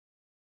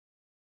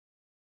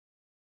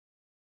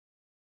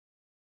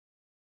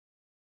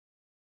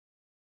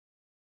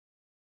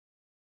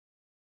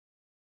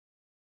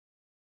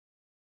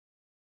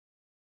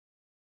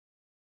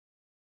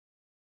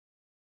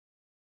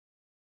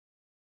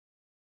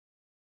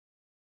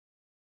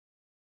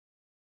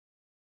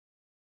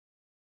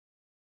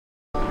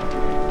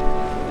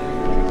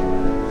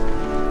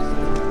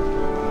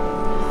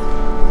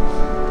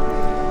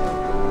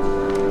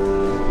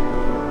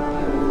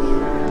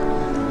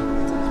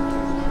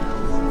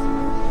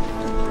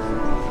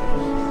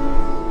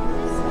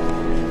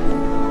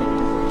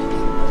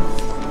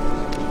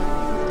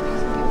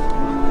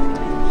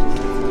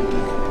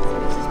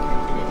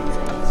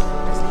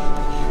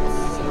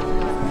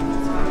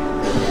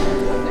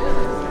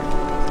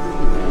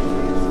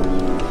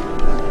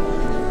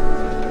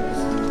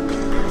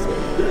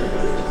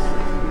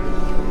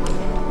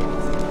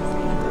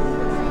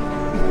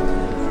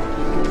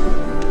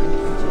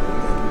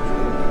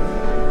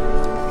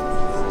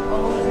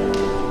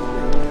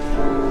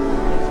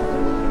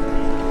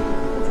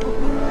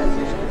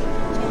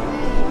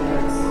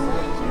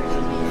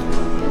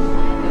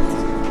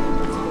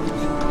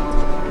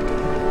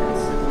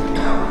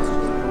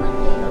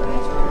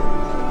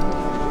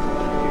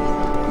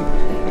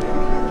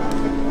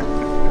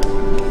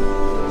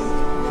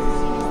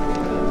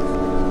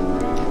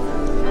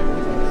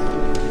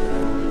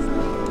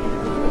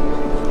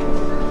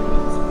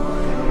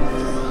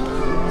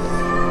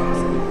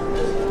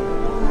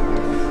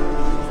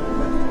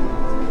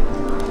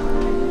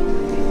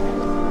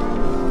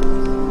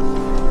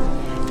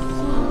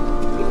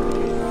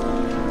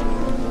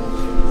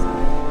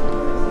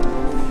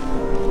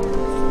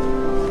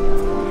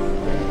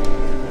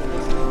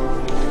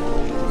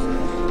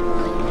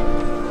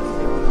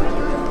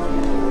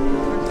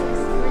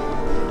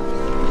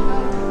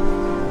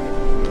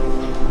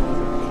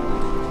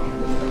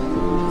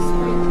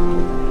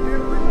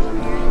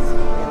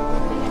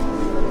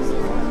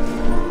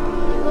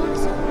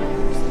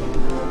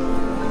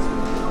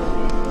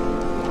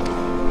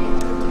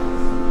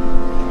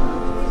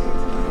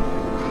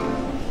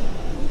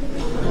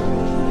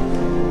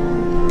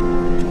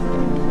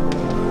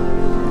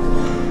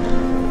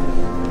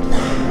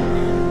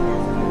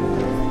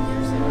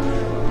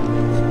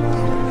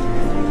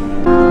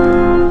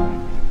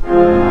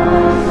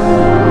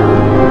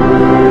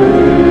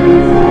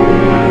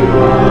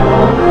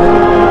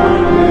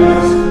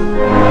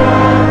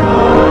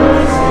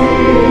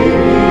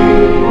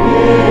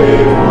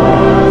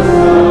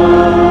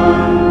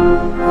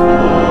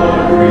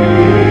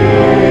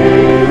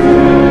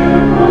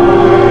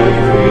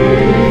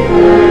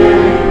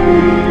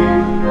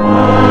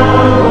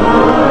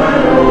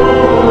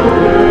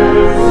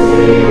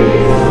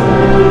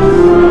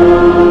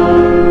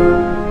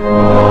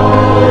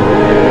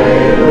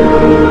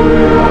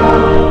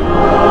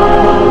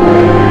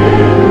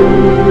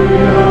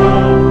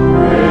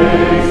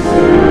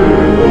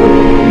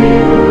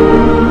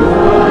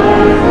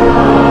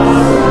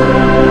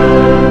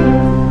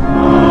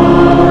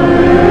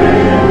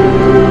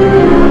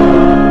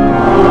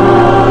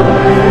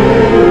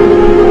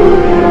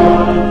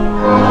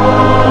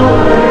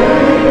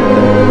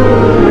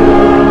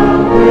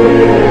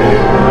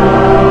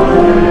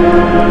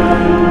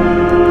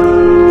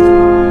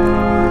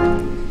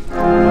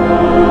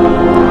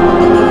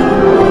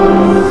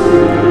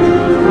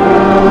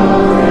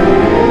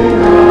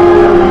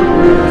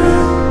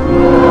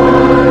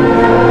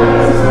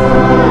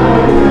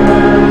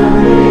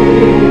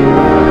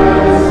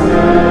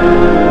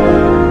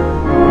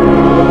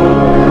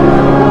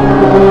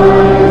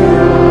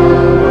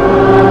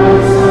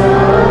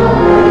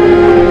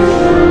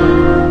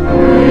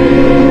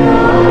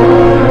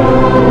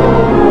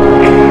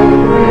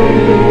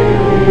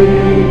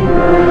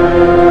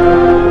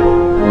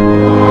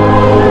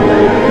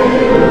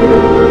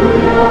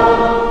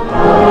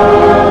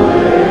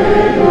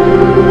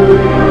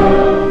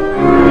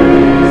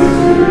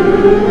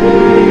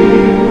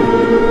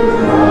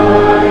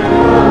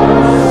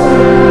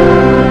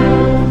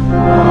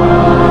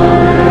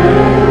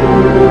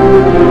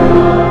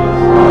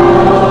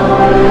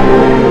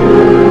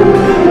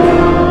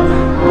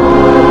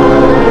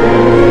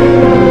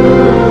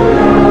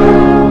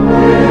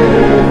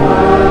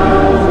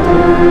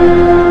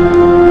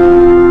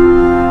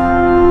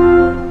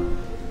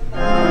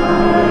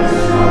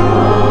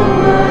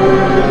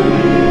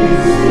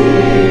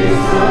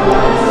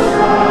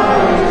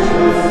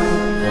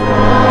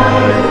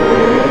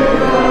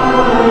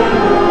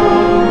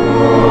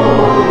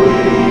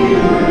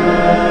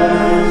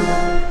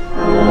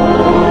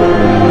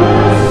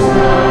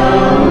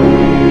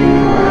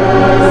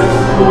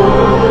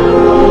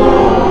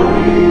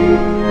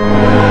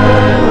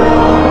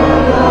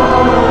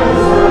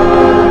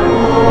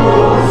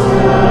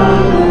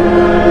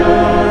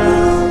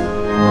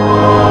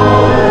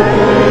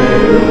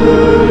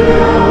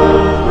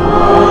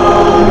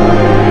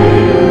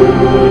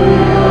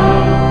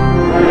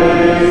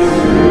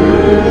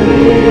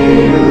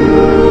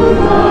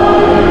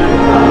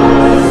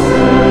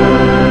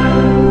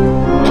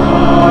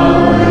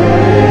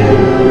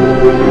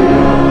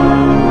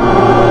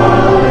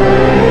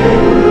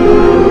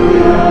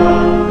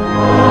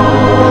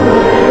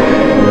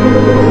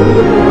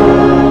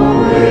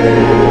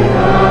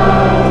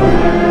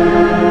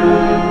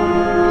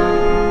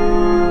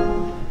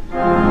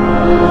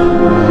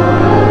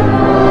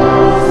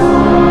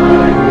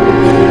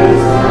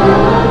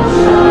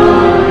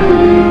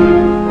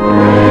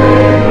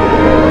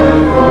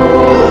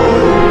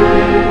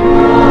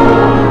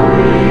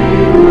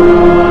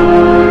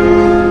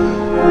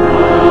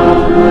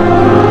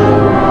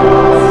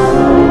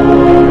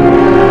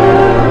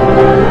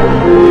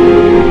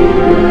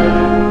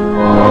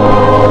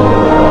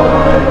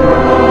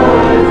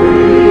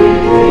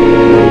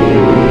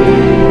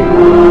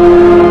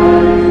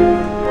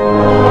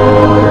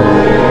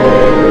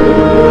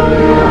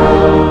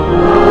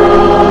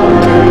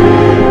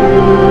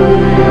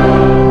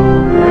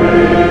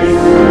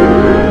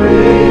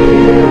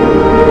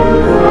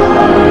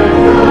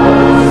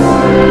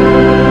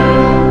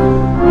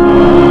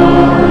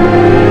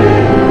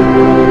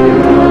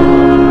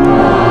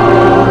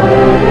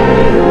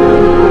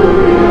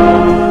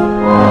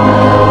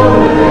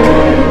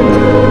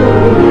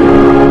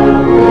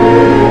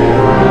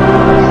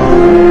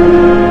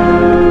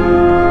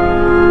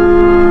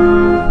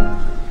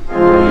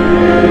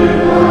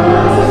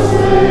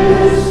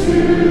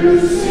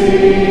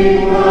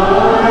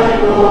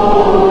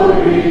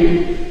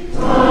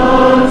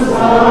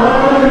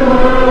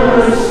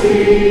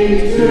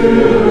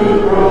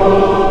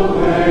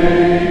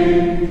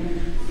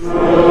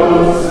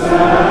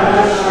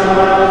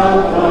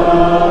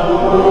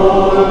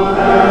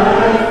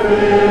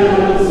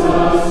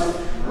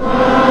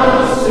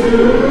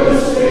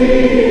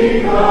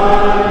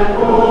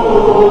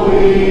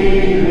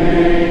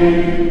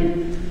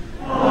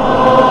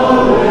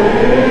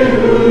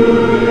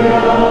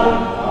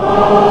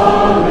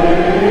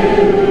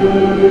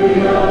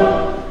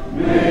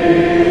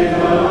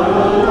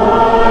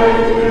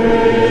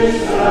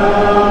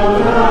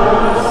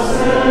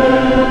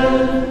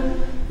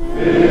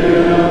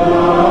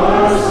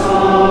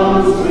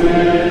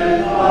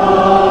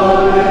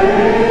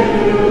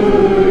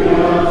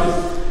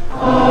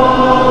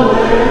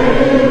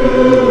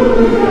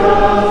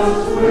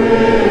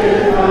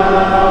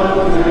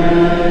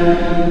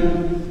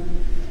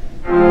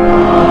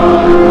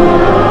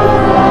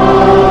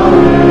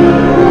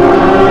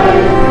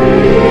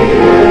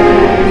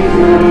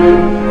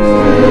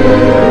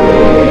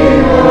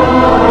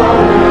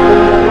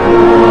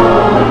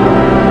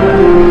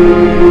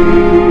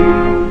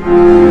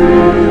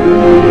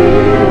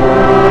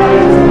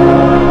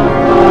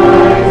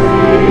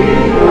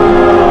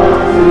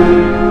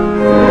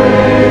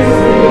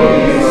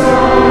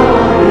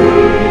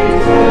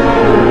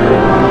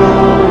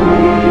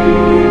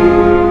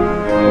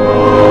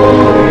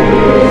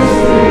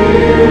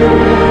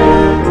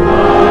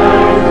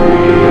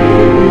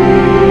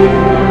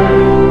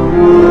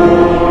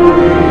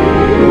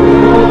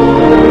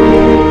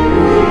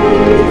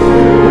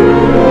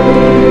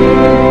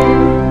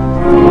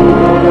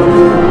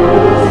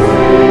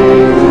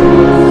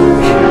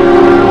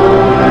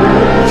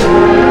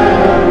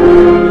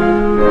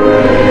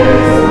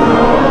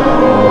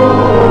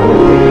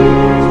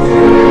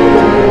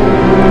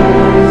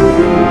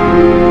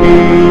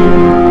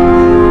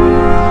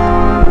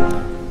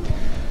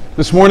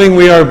This morning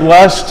we are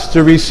blessed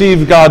to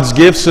receive God's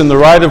gifts in the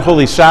rite of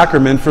Holy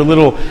Sacrament for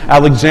little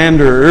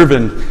Alexander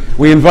Irvin.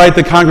 We invite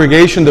the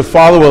congregation to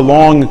follow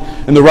along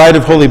in the rite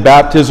of Holy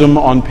Baptism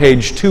on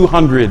page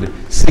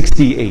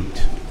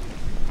 268.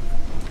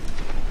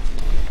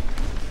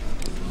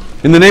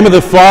 In the name of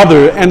the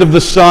Father, and of the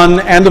Son,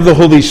 and of the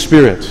Holy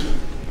Spirit.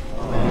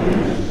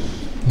 Amen.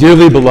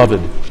 Dearly beloved,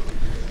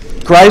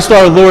 Christ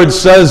our Lord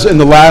says in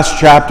the last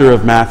chapter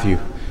of Matthew,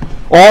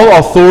 "All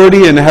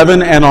authority in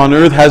heaven and on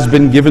earth has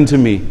been given to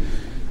me.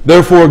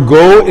 Therefore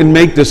go and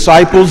make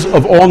disciples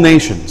of all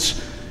nations,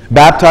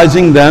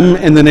 baptizing them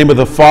in the name of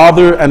the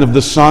Father and of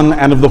the Son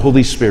and of the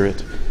Holy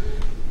Spirit."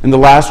 In the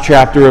last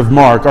chapter of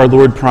Mark, our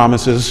Lord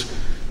promises,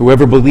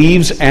 "Whoever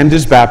believes and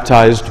is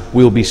baptized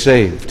will be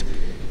saved."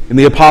 And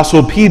the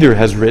Apostle Peter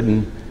has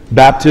written,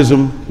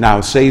 "Baptism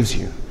now saves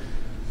you."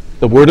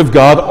 The Word of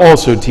God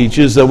also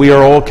teaches that we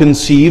are all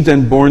conceived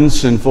and born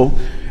sinful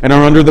and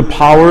are under the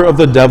power of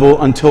the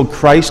devil until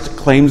Christ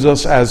claims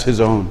us as his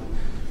own.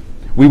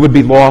 We would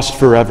be lost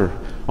forever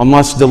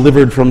unless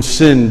delivered from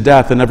sin,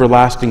 death, and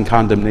everlasting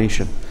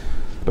condemnation.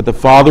 But the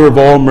Father of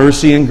all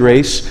mercy and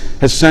grace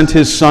has sent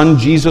his Son,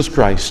 Jesus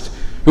Christ,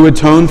 who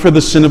atoned for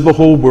the sin of the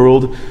whole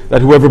world,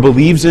 that whoever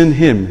believes in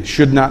him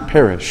should not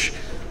perish,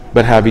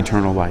 but have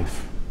eternal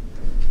life.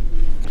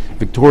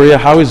 Victoria,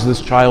 how is this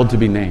child to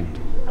be named?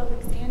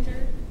 Aleksander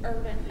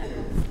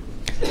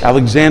Irvin.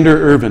 Alexander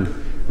Irvin,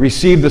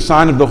 receive the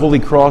sign of the Holy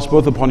Cross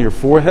both upon your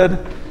forehead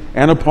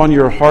and upon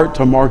your heart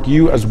to mark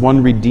you as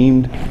one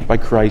redeemed by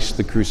Christ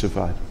the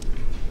crucified.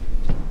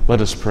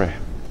 Let us pray.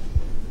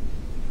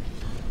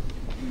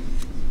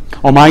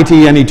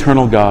 Almighty and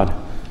eternal God,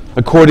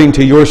 according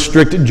to your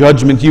strict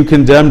judgment you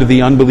condemned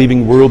the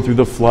unbelieving world through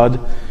the flood,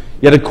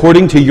 yet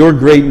according to your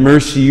great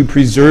mercy you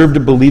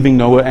preserved believing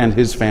Noah and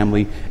his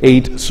family,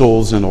 8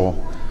 souls in all.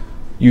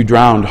 You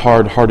drowned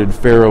hard-hearted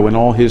Pharaoh and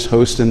all his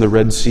host in the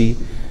Red Sea,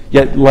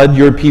 yet led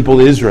your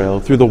people Israel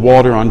through the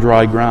water on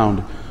dry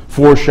ground,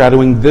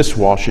 foreshadowing this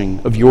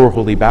washing of your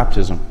holy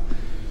baptism.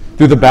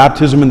 Through the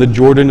baptism in the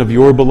Jordan of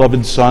your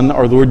beloved Son,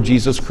 our Lord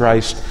Jesus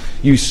Christ,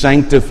 you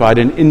sanctified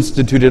and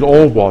instituted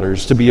all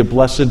waters to be a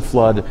blessed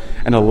flood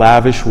and a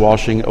lavish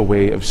washing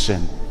away of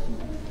sin.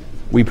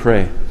 We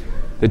pray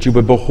that you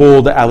would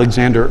behold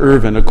Alexander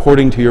Irvin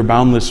according to your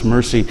boundless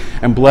mercy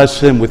and bless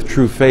him with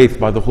true faith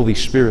by the Holy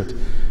Spirit,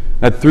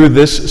 that through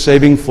this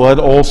saving flood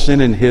all sin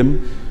in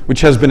him,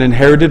 which has been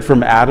inherited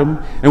from Adam,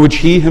 and which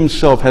he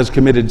himself has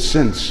committed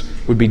since,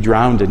 would be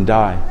drowned and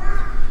die.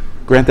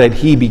 Grant that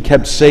he be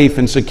kept safe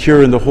and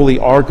secure in the holy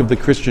ark of the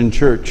Christian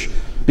church,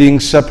 being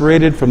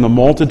separated from the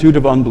multitude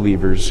of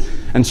unbelievers,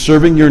 and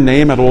serving your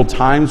name at all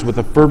times with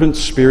a fervent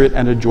spirit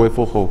and a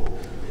joyful hope,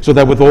 so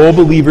that with all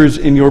believers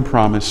in your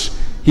promise,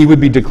 he would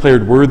be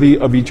declared worthy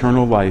of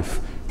eternal life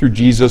through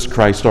Jesus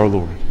Christ our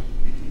Lord.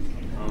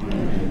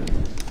 Amen.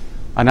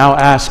 I now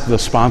ask the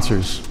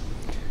sponsors.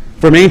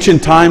 From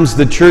ancient times,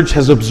 the Church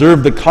has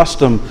observed the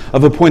custom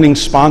of appointing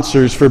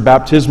sponsors for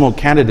baptismal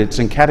candidates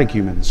and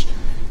catechumens.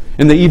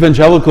 In the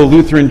Evangelical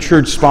Lutheran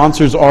Church,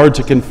 sponsors are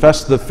to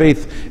confess the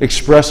faith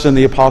expressed in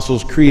the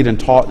Apostles' Creed and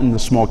taught in the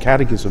Small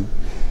Catechism.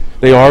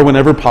 They are,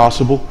 whenever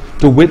possible,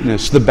 to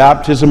witness the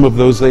baptism of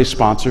those they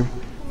sponsor.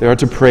 They are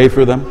to pray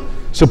for them,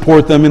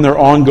 support them in their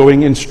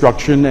ongoing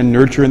instruction and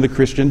nurture in the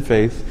Christian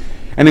faith,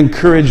 and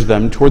encourage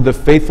them toward the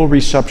faithful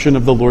reception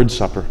of the Lord's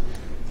Supper.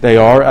 They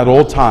are, at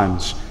all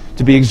times,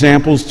 to be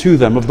examples to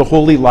them of the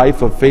holy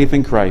life of faith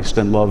in Christ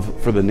and love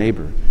for the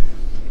neighbor.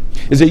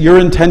 Is it your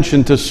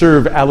intention to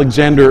serve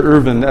Alexander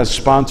Irvin as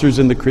sponsors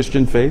in the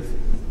Christian faith?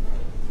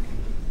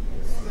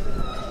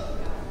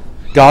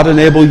 God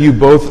enable you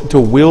both to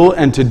will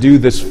and to do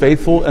this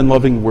faithful and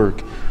loving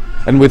work,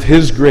 and with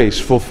his grace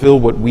fulfill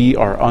what we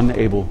are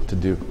unable to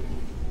do.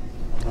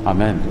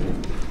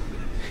 Amen.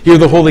 Hear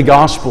the Holy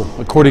Gospel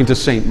according to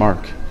St.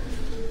 Mark.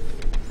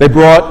 They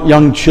brought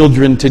young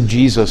children to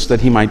Jesus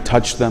that he might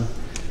touch them,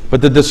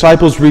 but the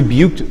disciples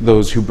rebuked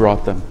those who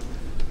brought them.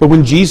 But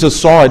when Jesus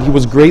saw it, he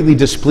was greatly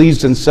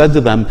displeased and said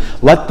to them,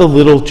 "Let the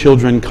little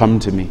children come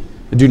to me,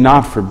 and do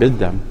not forbid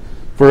them,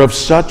 for of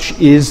such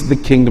is the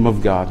kingdom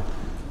of God.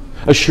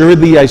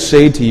 Assuredly I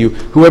say to you,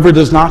 whoever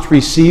does not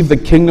receive the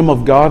kingdom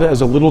of God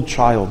as a little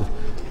child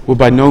will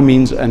by no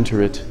means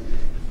enter it."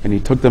 And he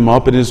took them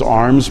up in his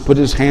arms, put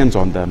his hands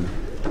on them,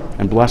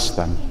 and blessed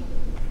them.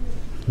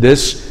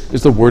 This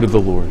is the word of the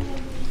Lord.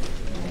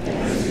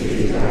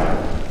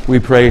 We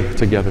pray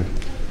together.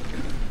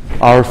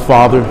 Our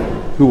Father,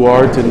 who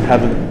art in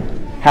heaven,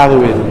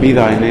 hallowed be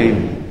thy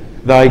name.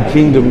 Thy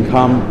kingdom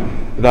come,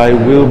 thy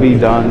will be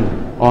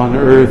done, on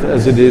earth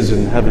as it is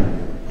in heaven.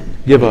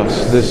 Give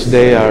us this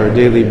day our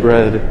daily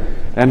bread,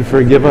 and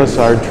forgive us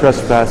our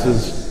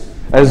trespasses,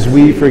 as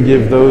we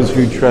forgive those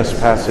who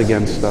trespass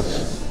against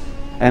us.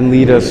 And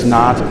lead us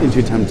not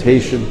into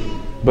temptation,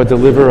 but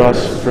deliver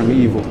us from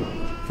evil.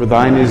 For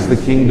thine is the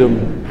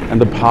kingdom,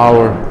 and the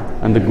power,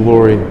 and the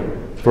glory,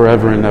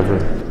 forever and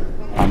ever.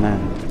 Amen.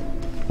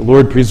 The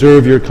Lord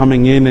preserve your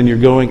coming in and your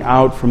going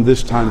out from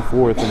this time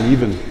forth, and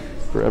even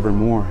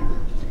forevermore.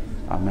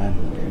 Amen.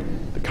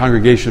 The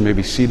congregation may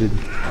be seated.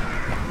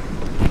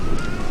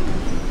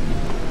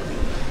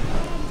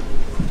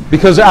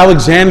 Because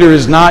Alexander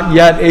is not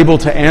yet able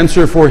to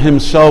answer for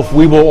himself,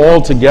 we will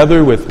all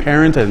together with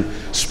parent and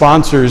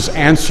sponsors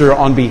answer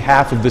on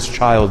behalf of this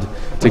child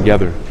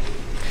together.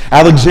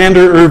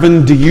 Alexander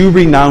Irvin, do you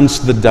renounce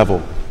the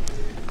devil?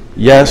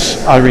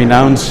 Yes, I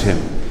renounce him.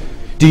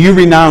 Do you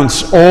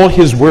renounce all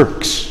his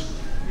works?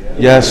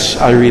 Yes,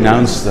 I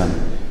renounce them.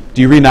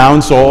 Do you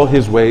renounce all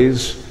his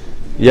ways?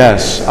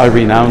 Yes, I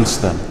renounce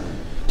them.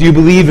 Do you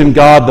believe in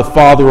God the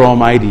Father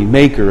Almighty,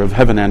 maker of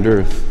heaven and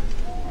earth?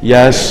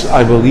 Yes,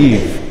 I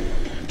believe.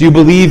 Do you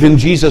believe in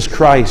Jesus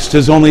Christ,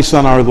 his only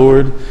Son, our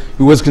Lord,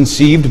 who was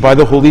conceived by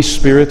the Holy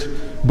Spirit,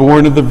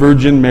 born of the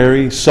Virgin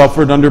Mary,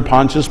 suffered under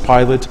Pontius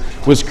Pilate,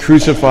 was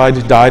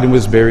crucified, died, and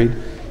was buried?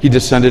 He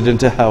descended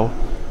into hell.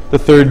 The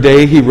third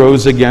day he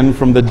rose again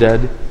from the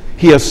dead.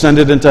 He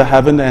ascended into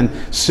heaven and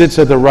sits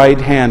at the right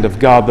hand of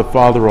God the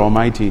Father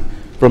Almighty.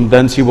 From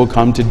thence he will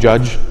come to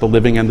judge the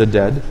living and the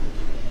dead.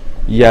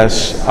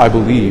 Yes, I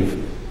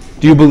believe.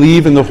 Do you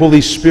believe in the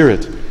Holy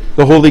Spirit,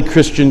 the holy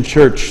Christian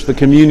church, the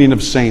communion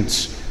of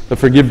saints, the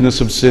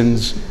forgiveness of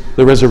sins,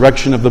 the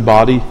resurrection of the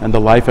body, and the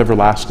life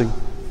everlasting?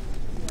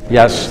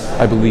 Yes,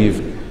 I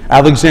believe.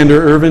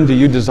 Alexander Irvin, do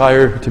you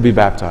desire to be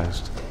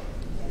baptized?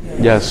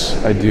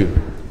 Yes, I do.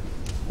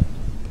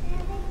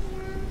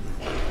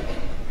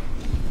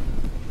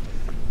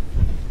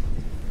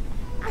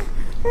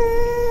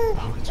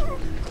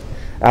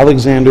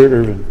 Alexander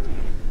Irvin,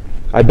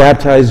 I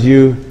baptize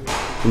you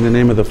in the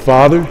name of the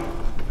Father,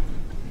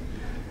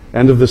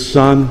 and of the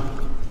Son,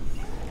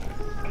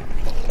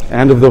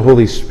 and of the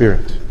Holy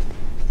Spirit.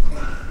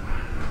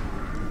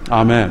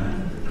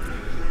 Amen.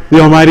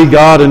 The Almighty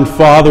God and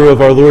Father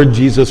of our Lord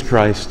Jesus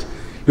Christ,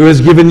 who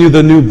has given you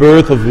the new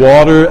birth of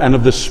water and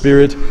of the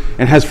Spirit,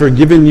 and has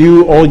forgiven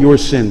you all your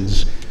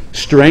sins,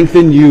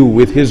 strengthen you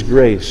with his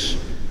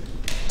grace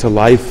to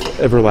life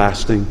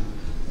everlasting.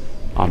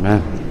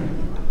 Amen.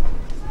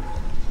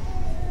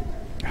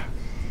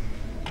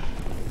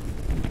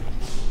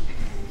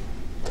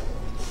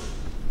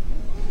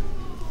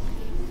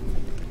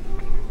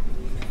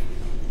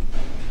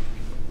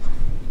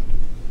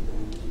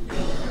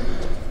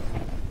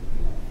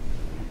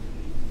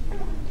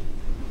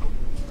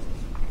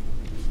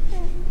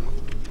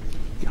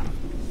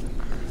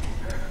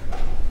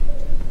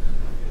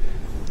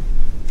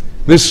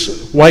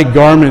 This white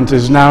garment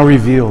is now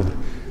revealed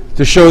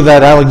to show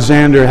that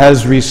Alexander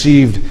has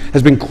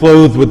been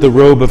clothed with the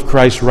robe of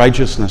Christ's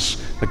righteousness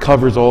that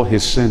covers all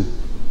his sin.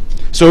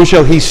 So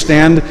shall he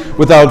stand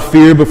without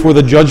fear before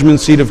the judgment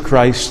seat of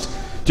Christ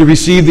to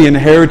receive the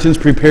inheritance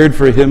prepared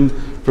for him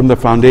from the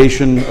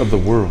foundation of the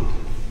world.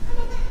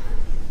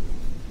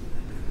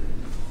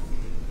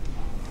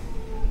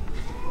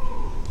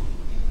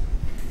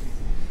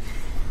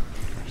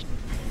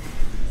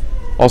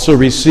 Also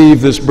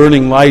receive this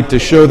burning light to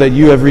show that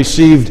you have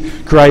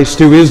received Christ,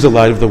 who is the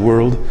light of the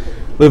world.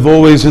 Live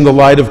always in the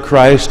light of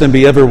Christ and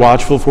be ever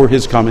watchful for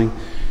his coming,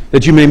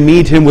 that you may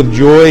meet him with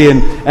joy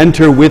and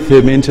enter with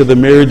him into the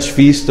marriage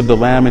feast of the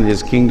Lamb in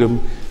his kingdom,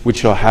 which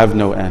shall have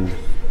no end.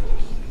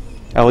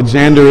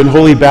 Alexander, in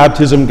holy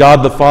baptism,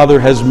 God the Father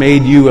has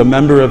made you a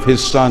member of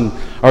his Son,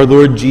 our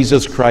Lord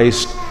Jesus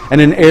Christ, and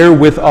an heir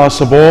with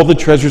us of all the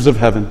treasures of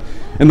heaven,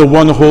 in the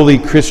one holy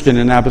Christian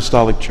and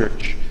apostolic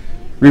church.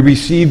 We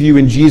receive you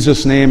in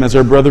Jesus' name as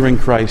our brother in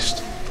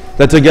Christ,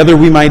 that together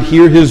we might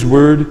hear his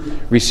word,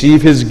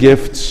 receive his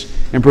gifts,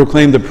 and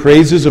proclaim the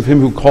praises of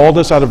him who called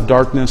us out of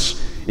darkness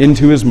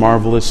into his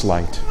marvelous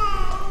light.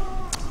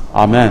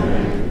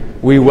 Amen.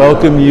 We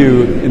welcome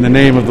you in the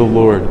name of the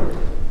Lord.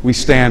 We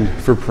stand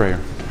for prayer.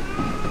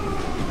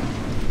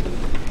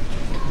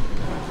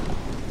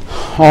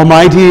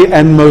 Almighty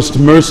and most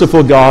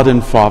merciful God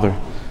and Father,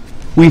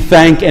 we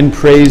thank and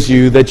praise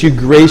you that you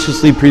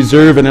graciously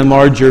preserve and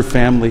enlarge your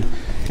family,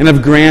 and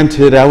have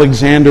granted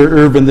Alexander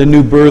Irvin the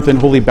new birth and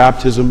holy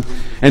baptism,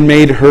 and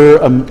made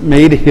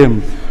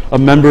him a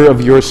member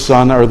of your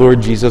Son, our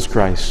Lord Jesus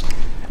Christ,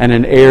 and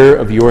an heir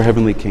of your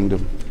heavenly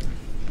kingdom.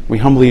 We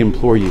humbly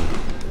implore you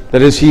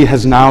that as he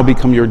has now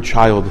become your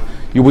child,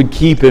 you would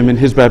keep him in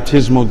his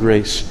baptismal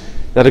grace,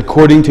 that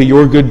according to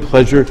your good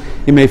pleasure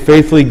he may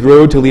faithfully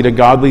grow to lead a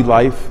godly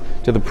life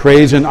to the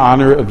praise and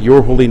honor of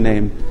your holy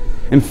name,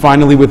 and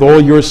finally with all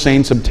your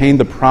saints obtain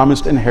the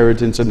promised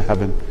inheritance in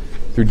heaven,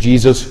 through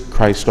Jesus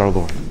Christ our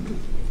Lord.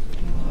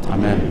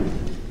 Amen.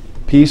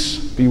 Peace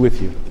be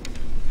with you.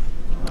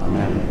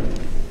 Amen.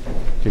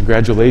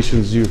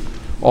 Congratulations. You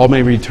all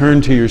may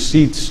return to your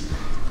seats.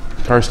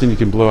 Karsten, you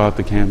can blow out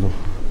the candle.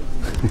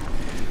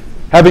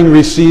 Having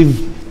received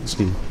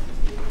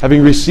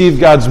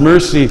God's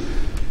mercy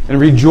and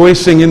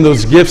rejoicing in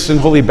those gifts in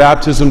holy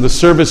baptism, the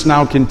service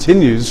now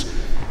continues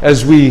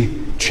as we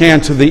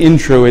chant the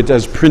intro, it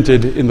as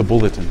printed in the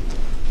bulletin.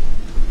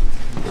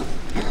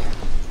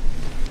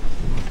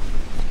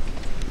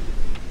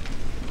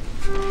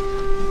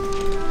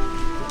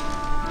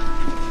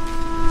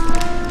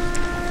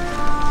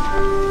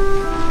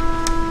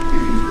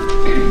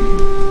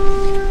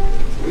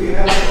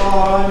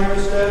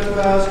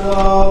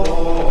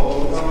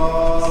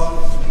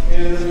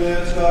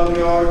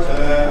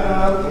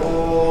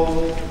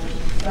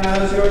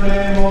 As your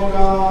name, O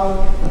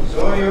God,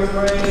 so your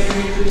praise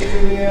reaches to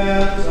the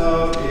ends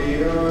of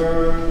the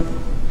earth.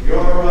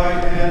 Your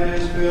right hand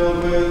is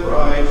filled with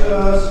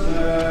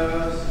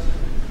righteousness.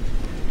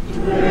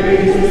 Great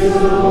is the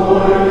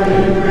Lord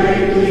and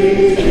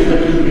greatly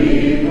to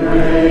be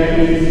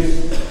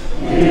praised.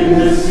 In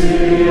the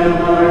city of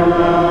our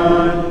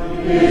God,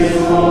 His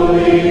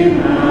holy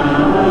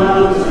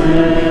mountain.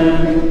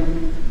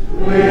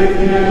 With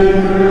Him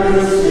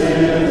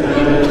roosted the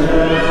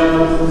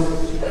hills.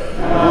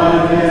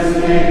 God has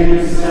made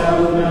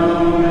Himself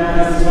known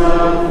as a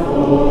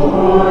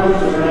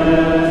fortress.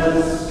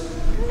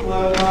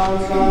 Let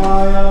Mount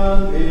Zion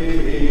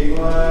be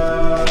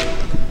glad.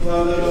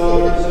 Let the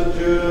daughters of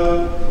Judah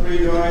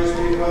rejoice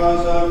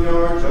because of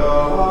your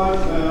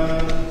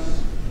judgments.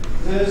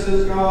 This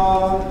is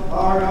God,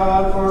 our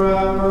God,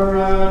 forever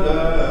and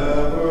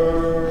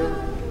ever.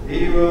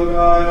 He will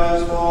guide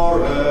us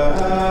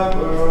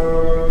forever.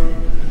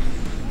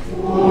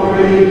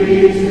 Glory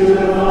be to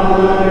the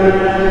Father,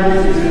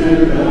 and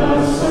to the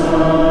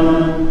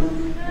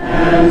Son,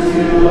 and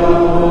to the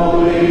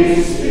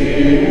Holy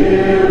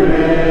Spirit,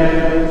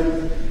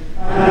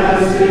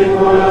 as it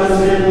was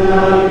in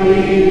the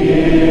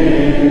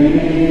beginning,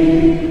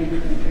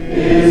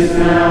 is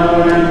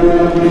now, and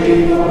will be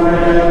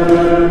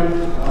forever.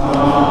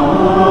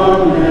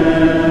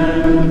 Amen.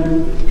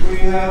 We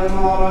have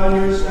called on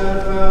your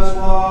steadfast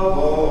love, O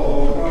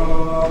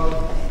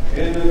God,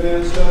 in the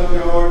midst of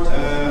your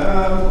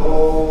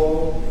temple.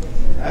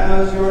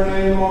 As your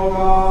name, O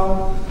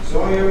God,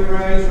 so your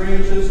praise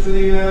reaches to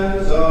the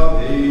ends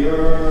of the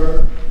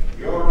earth.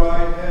 Your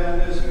right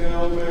hand is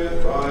filled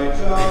with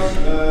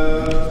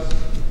righteousness.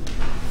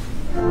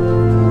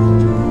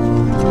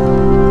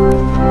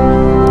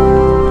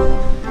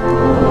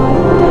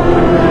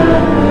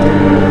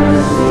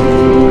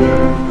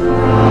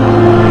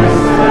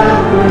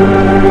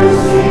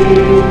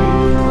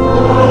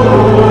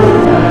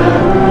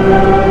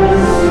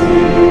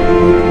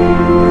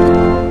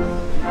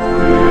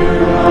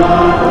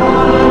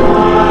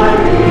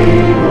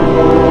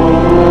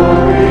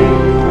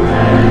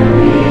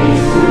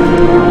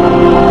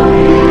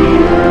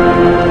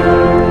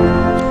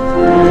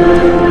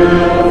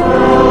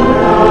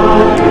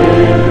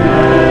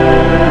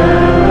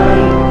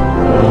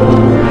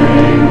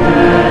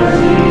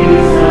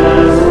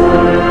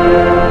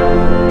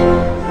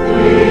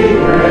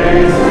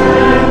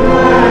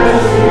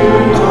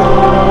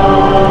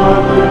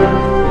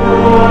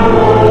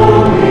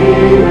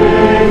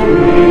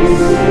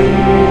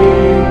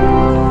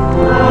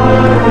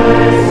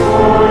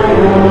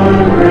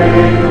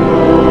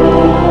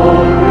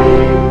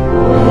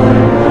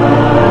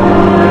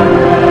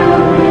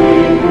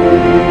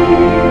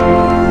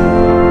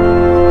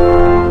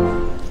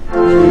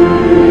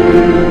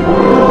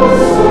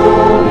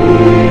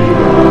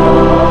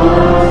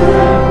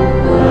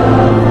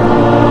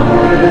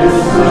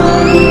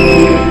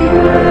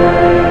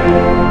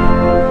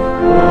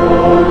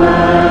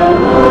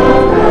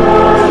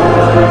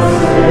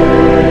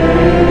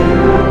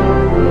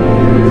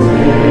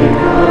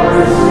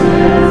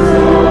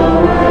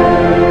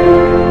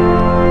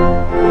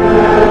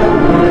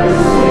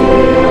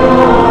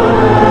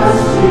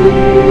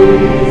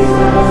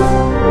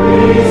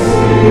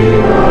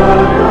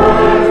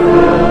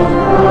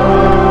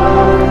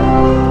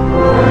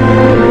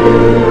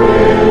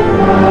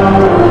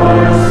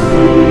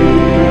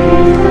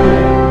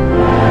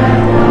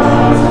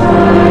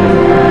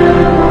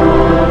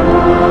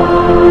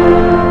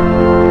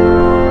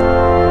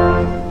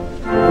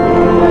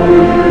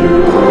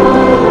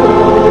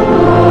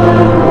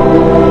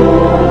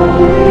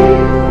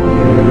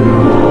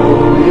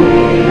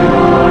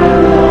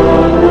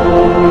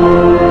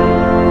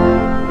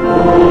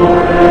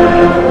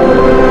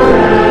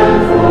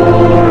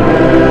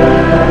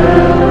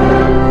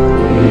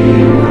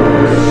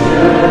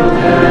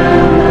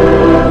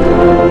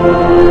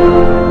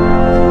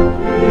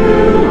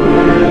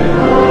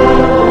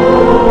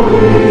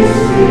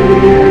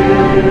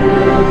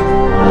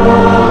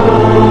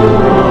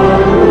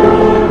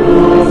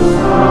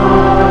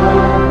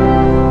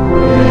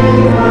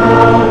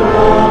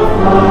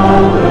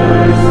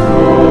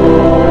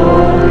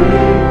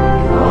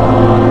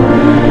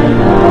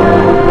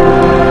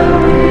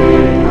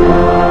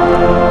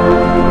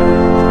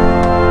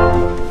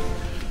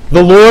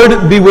 The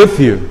Lord be with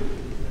you.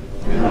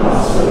 And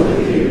also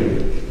with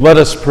you. Let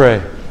us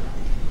pray.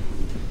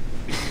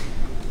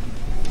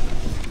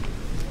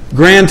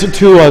 Grant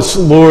to us,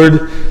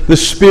 Lord, the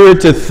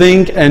Spirit to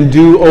think and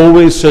do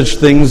always such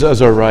things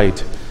as are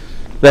right,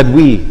 that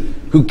we,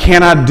 who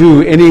cannot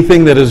do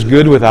anything that is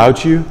good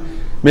without you,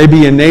 may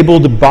be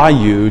enabled by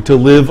you to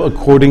live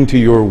according to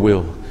your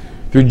will.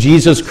 Through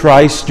Jesus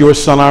Christ, your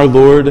Son, our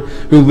Lord,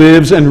 who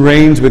lives and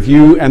reigns with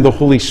you and the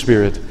Holy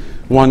Spirit,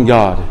 one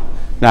God,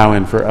 now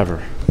and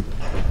forever.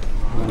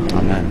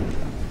 Amen.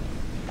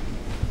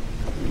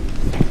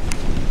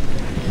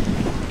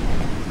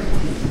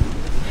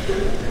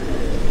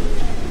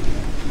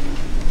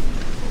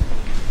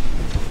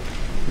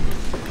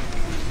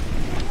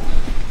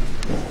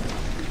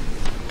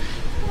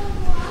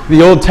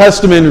 The Old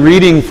Testament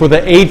reading for the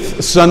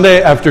 8th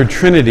Sunday after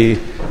Trinity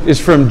is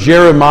from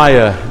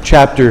Jeremiah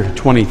chapter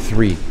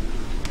 23.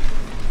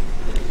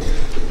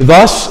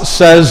 Thus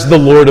says the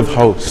Lord of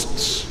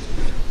hosts,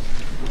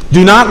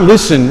 do not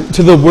listen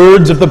to the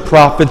words of the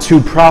prophets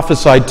who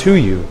prophesy to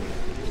you,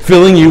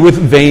 filling you with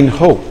vain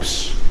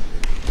hopes.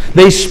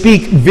 They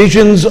speak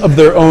visions of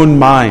their own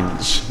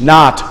minds,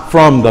 not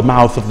from the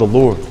mouth of the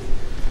Lord.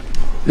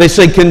 They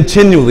say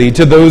continually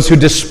to those who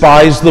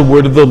despise the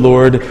word of the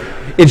Lord,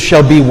 it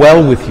shall be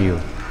well with you.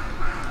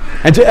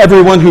 And to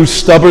everyone who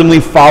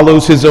stubbornly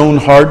follows his own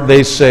heart,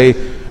 they say,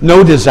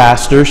 no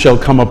disaster shall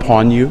come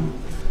upon you.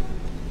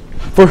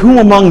 For who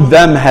among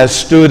them has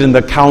stood in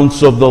the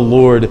counsel of the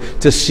Lord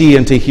to see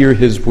and to hear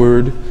his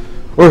word?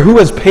 Or who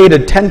has paid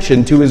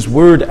attention to his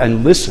word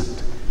and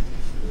listened?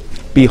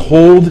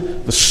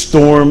 Behold the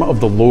storm of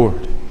the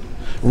Lord.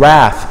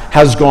 Wrath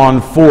has gone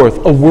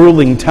forth, a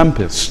whirling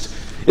tempest.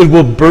 It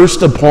will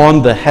burst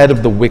upon the head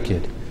of the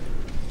wicked.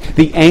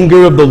 The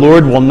anger of the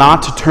Lord will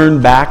not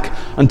turn back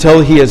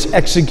until he has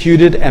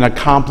executed and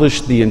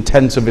accomplished the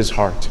intents of his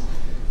heart.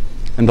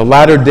 In the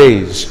latter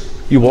days,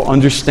 you will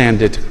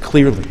understand it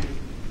clearly.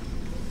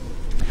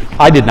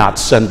 I did not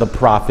send the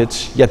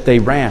prophets, yet they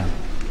ran.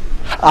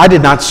 I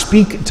did not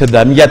speak to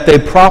them, yet they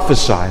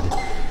prophesied.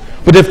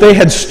 But if they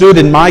had stood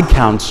in my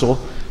counsel,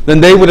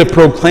 then they would have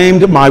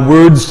proclaimed my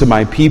words to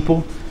my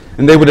people,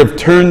 and they would have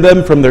turned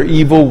them from their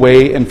evil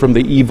way and from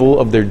the evil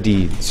of their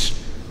deeds.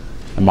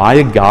 Am I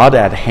a God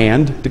at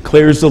hand,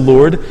 declares the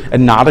Lord,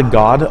 and not a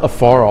God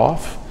afar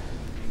off?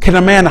 Can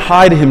a man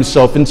hide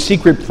himself in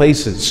secret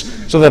places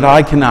so that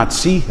I cannot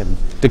see him,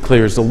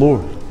 declares the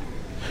Lord?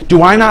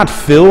 Do I not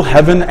fill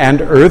heaven and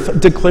earth,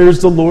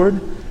 declares the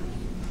Lord?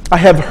 I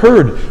have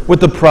heard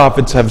what the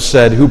prophets have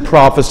said who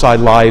prophesy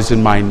lies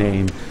in my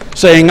name,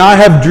 saying, I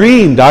have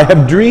dreamed, I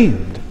have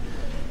dreamed.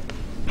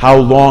 How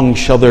long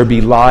shall there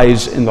be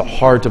lies in the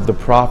heart of the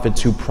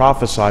prophets who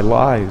prophesy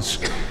lies,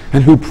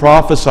 and who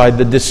prophesy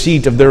the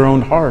deceit of their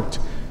own heart,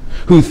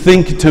 who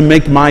think to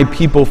make my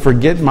people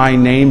forget my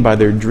name by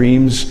their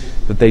dreams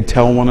that they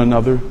tell one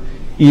another,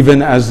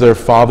 even as their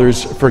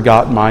fathers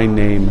forgot my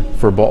name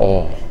for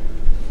Baal?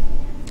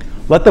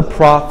 Let the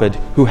prophet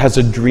who has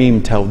a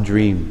dream tell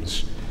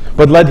dreams,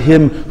 but let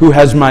him who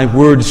has my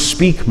word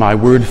speak my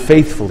word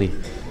faithfully.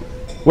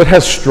 What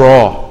has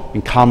straw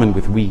in common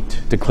with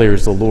wheat,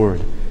 declares the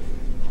Lord?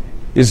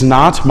 Is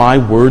not my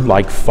word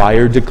like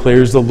fire,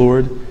 declares the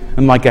Lord,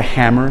 and like a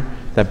hammer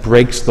that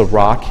breaks the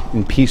rock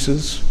in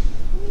pieces?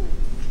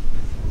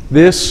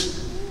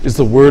 This is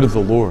the word of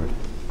the Lord.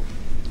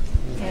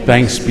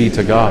 Thanks be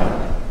to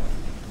God.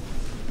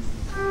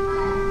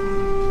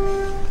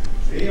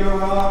 Be a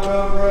rock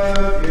of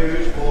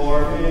refuge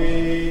for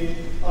me,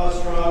 a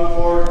strong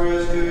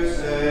fortress to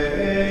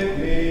save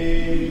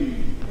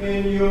me.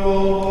 In you,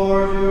 O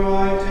Lord, do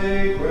I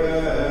take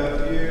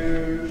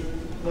refuge.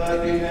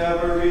 Let me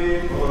never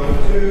be put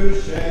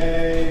to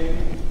shame.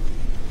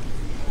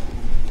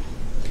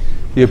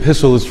 The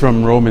epistle is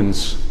from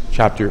Romans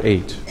chapter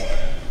 8.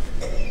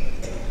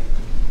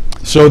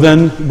 So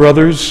then,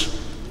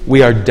 brothers,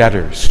 we are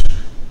debtors,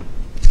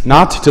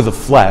 not to the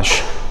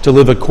flesh, to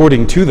live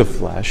according to the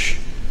flesh.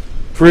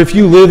 For if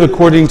you live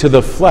according to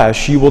the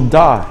flesh, you will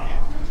die.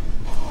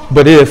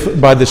 But if,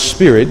 by the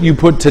Spirit, you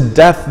put to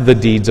death the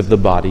deeds of the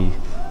body,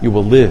 you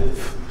will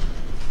live.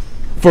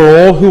 For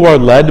all who are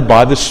led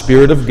by the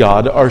Spirit of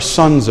God are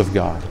sons of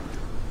God.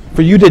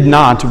 For you did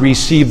not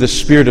receive the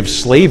spirit of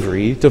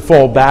slavery to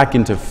fall back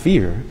into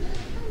fear,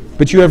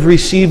 but you have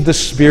received the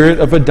Spirit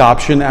of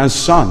adoption as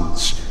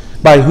sons,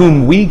 by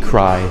whom we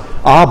cry,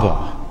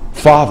 Abba,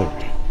 Father.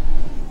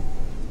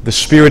 The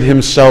Spirit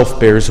himself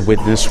bears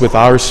witness with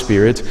our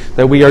spirit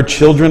that we are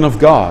children of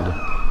God,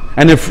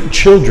 and if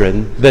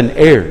children, then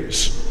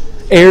heirs,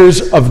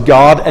 heirs of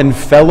God and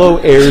fellow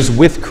heirs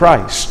with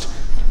Christ,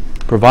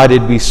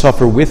 provided we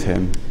suffer with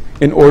him,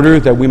 in order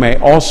that we may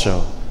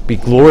also be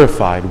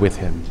glorified with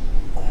him.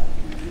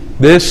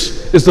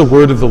 This is the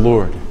word of the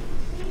Lord.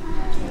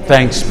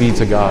 Thanks be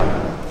to God.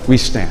 We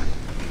stand.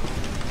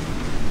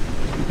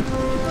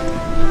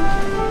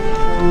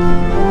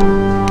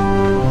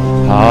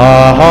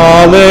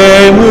 Hallelujah,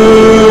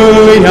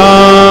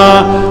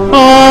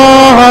 hallelujah,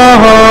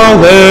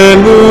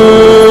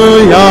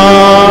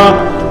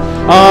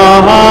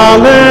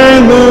 hallelujah.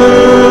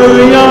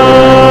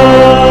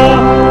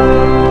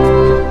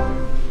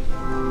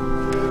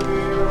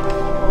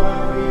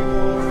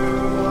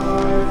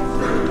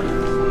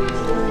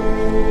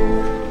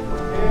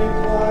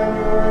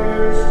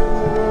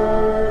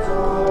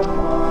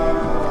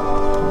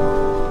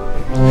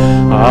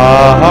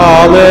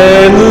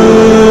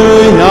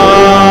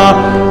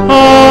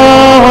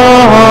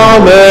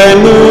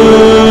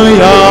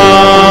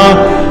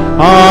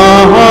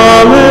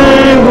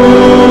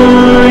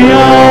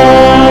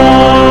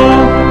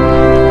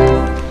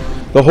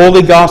 The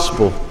Holy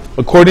Gospel,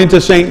 according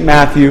to St.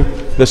 Matthew,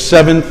 the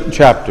 7th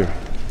chapter.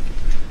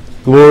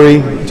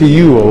 Glory to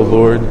you, O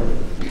Lord.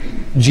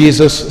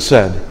 Jesus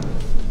said,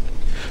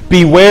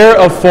 Beware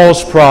of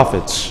false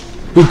prophets,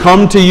 who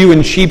come to you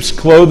in sheep's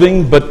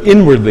clothing, but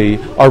inwardly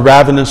are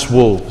ravenous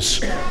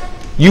wolves.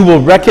 You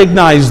will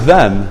recognize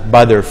them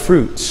by their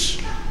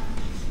fruits.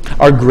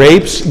 Are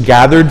grapes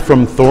gathered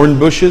from thorn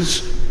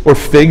bushes, or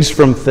figs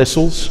from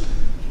thistles?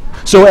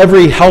 So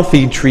every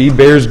healthy tree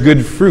bears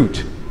good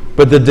fruit,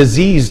 but the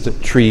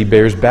diseased tree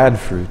bears bad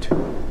fruit.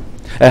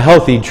 A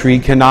healthy tree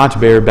cannot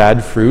bear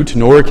bad fruit,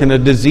 nor can a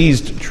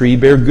diseased tree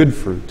bear good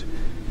fruit.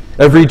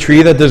 Every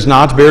tree that does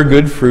not bear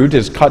good fruit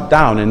is cut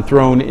down and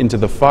thrown into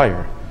the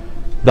fire.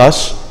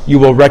 Thus you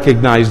will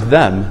recognize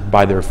them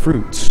by their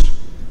fruits.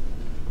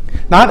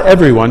 Not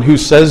everyone who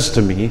says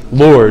to me,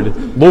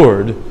 Lord,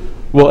 Lord,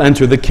 will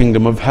enter the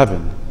kingdom of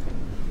heaven,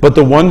 but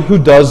the one who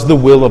does the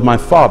will of my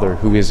Father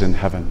who is in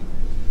heaven.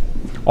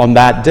 On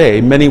that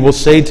day, many will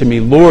say to me,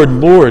 Lord,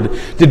 Lord,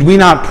 did we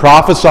not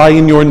prophesy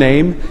in your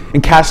name,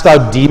 and cast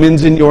out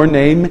demons in your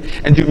name,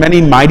 and do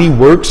many mighty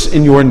works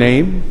in your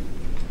name?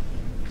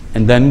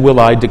 And then will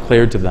I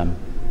declare to them,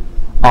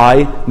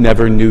 I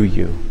never knew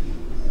you.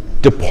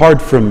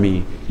 Depart from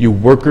me, you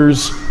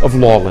workers of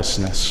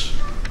lawlessness.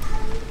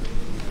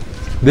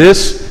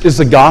 This is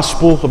the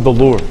gospel of the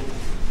Lord.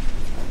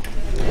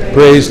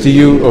 Praise to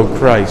you, O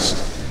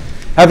Christ.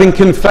 Having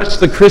confessed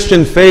the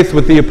Christian faith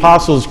with the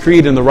Apostles'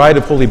 Creed and the rite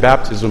of holy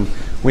baptism,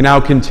 we now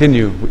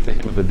continue with the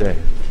hymn of the day.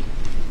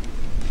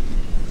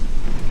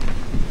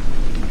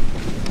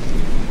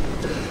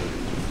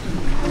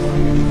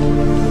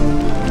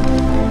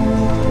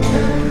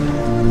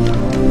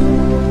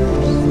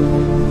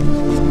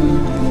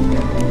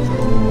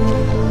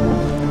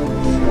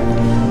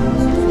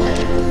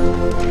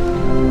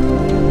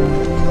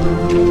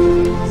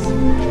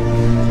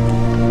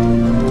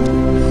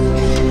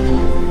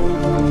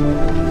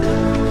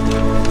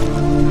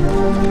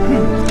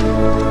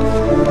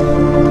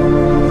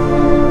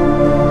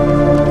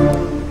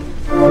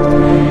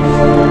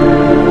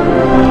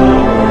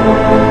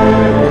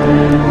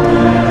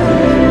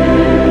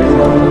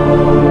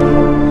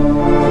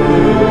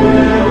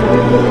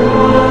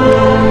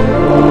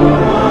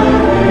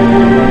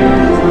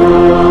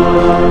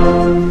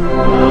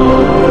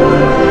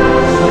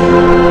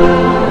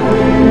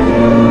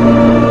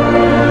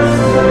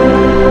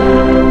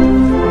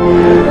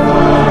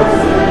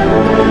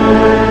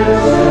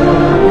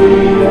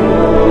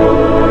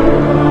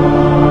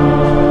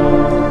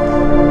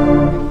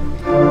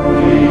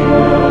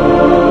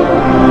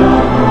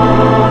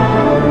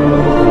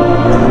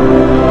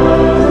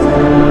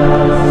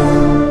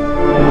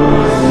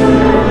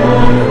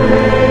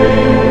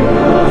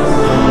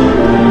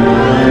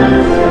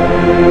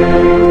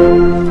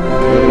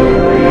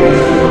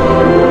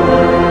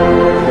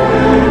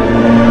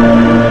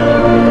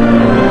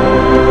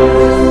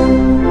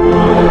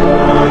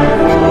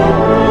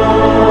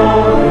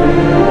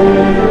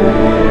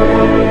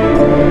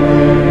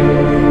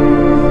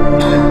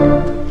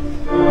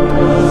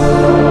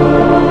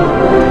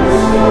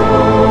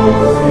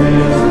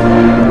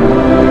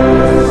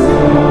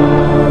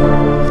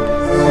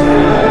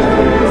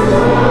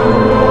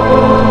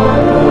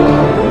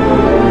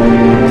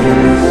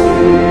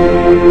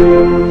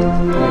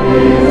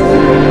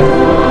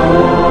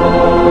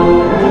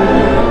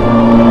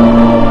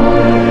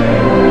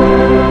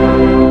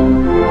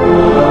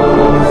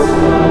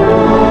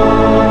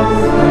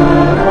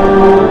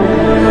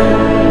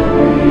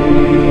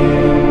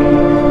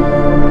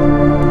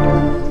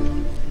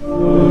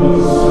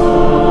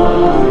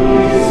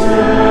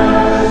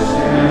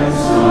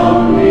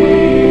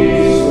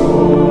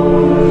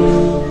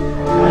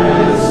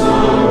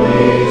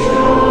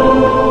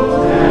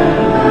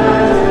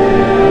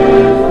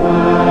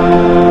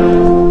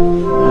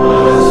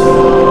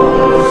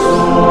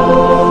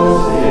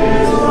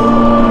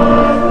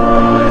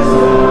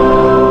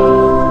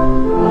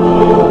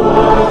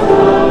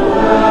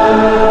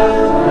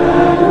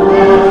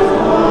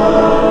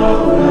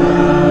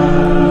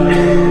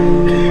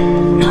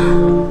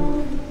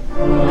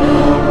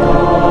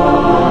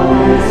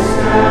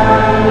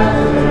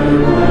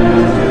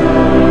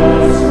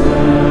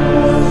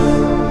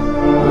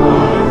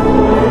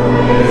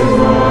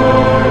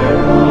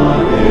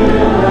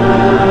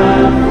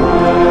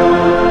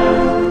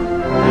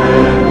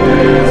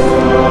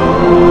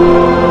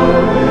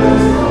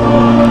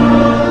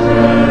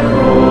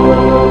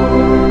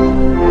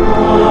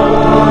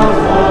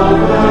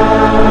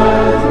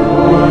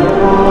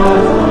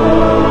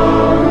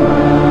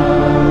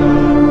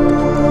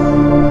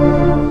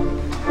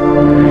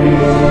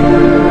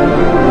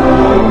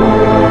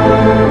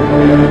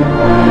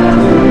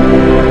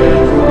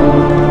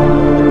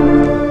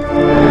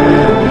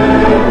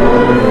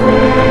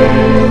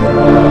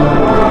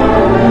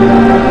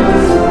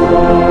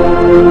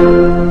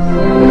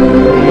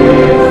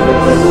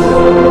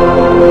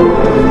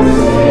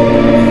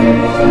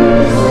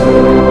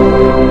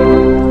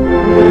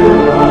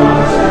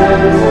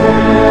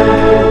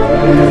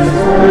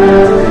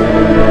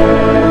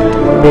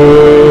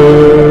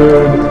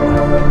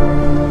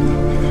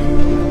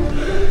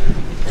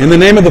 In the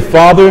name of the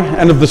Father,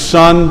 and of the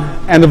Son,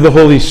 and of the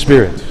Holy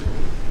Spirit.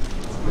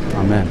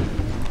 Amen.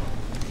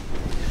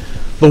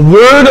 The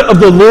word of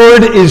the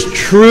Lord is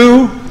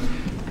true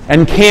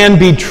and can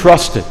be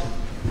trusted.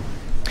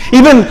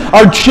 Even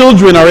our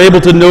children are able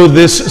to know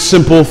this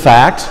simple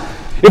fact.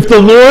 If the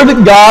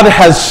Lord God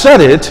has said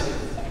it,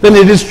 then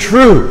it is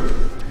true.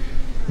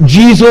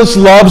 Jesus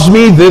loves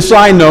me, this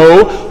I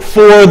know,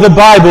 for the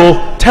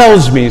Bible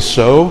tells me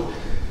so.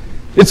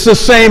 It's the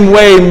same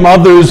way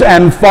mothers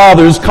and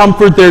fathers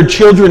comfort their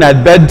children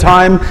at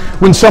bedtime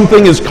when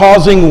something is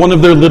causing one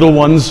of their little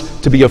ones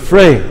to be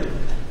afraid.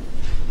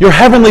 Your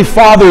heavenly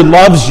Father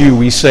loves you,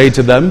 we say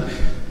to them.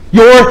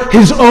 You're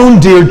his own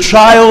dear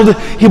child.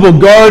 He will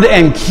guard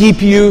and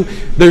keep you.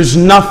 There's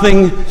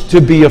nothing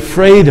to be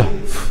afraid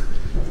of.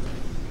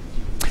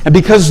 And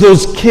because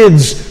those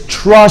kids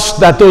trust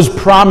that those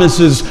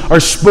promises are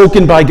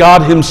spoken by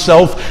God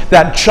himself,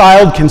 that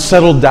child can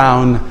settle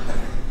down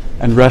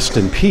and rest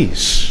in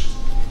peace.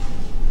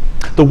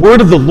 The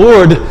word of the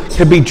Lord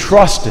can be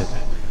trusted.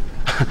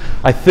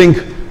 I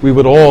think we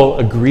would all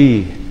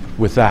agree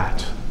with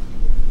that.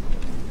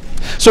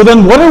 So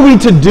then what are we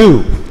to do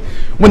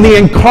when the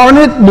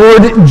incarnate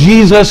Lord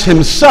Jesus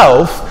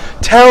himself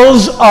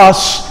tells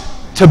us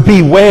to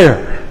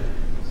beware?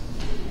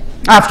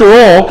 After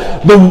all,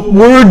 the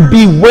word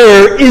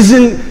beware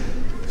isn't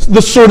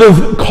the sort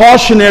of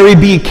cautionary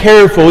be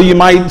careful you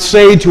might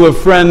say to a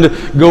friend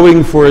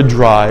going for a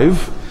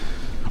drive,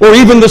 or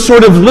even the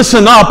sort of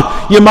listen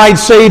up you might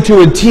say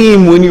to a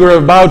team when you're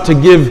about to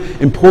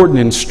give important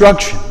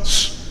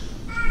instructions.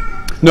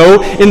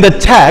 No, in the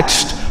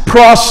text,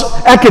 pros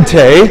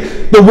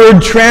ekete, the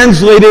word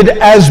translated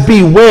as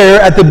beware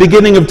at the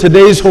beginning of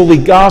today's Holy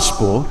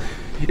Gospel,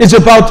 is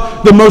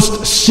about the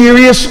most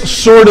serious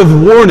sort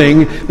of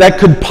warning that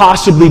could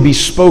possibly be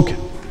spoken.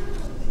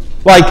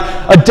 Like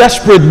a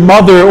desperate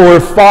mother or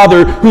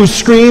father who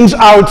screams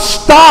out,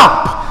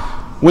 "Stop!"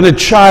 when a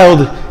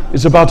child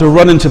is about to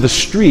run into the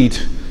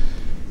street.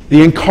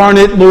 The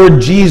incarnate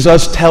Lord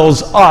Jesus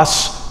tells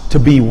us to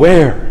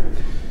beware.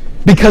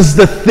 Because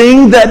the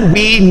thing that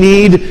we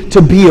need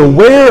to be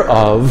aware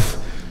of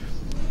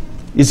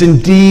is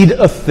indeed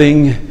a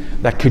thing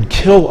that could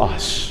kill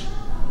us.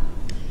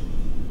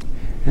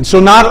 And so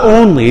not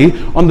only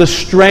on the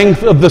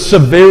strength of the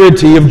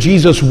severity of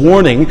Jesus'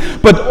 warning,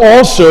 but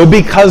also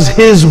because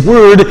his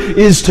word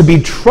is to be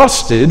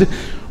trusted,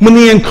 when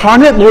the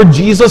incarnate Lord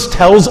Jesus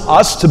tells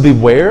us to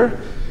beware,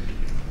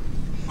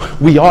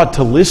 we ought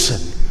to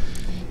listen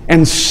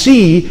and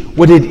see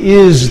what it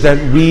is that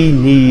we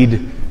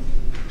need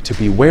to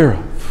beware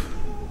of.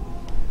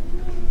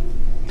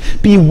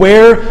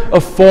 Beware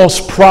of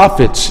false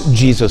prophets,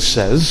 Jesus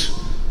says.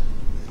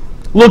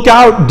 Look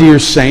out, dear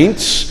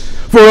saints,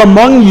 for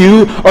among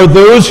you are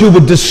those who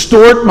would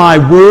distort my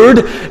word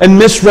and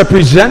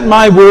misrepresent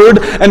my word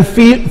and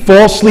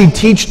falsely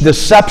teach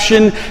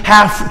deception,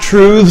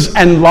 half-truths,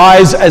 and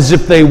lies as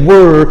if they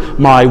were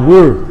my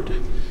word.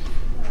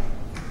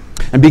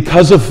 And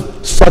because of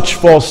such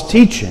false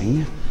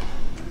teaching,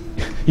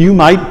 you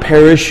might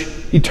perish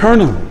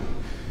eternally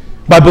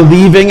by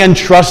believing and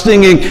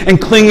trusting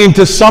and clinging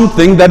to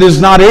something that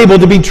is not able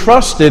to be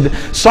trusted,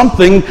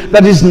 something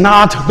that is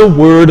not the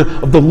word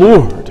of the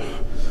Lord.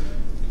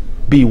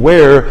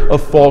 Beware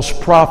of false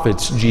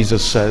prophets,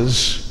 Jesus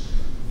says,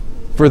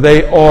 for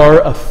they are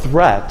a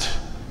threat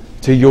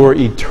to your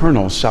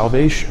eternal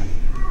salvation.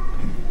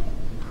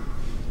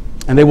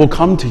 And they will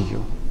come to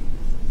you.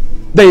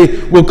 They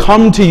will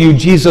come to you,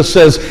 Jesus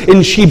says,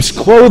 in sheep's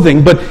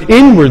clothing, but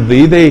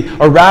inwardly they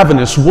are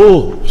ravenous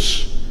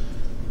wolves.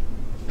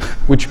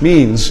 Which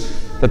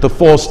means that the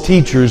false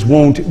teachers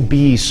won't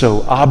be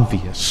so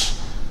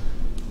obvious.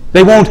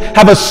 They won't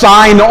have a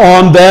sign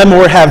on them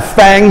or have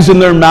fangs in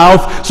their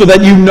mouth so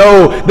that you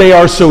know they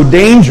are so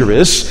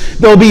dangerous.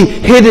 They'll be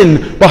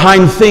hidden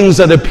behind things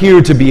that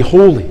appear to be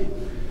holy.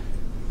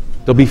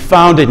 They'll be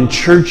found in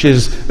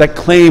churches that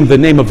claim the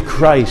name of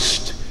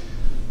Christ.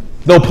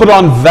 They'll put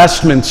on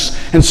vestments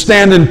and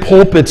stand in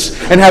pulpits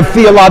and have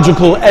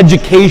theological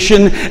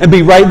education and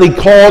be rightly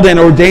called and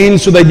ordained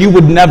so that you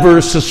would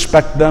never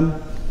suspect them,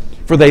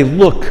 for they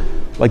look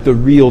like the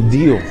real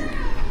deal.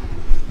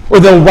 Or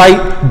they'll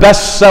write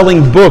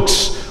best-selling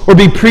books or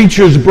be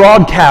preachers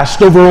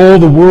broadcast over all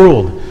the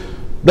world.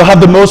 They'll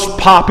have the most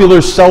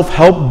popular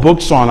self-help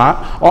books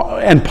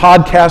and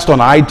podcasts on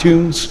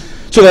iTunes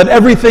so that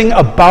everything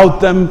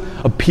about them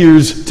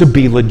appears to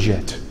be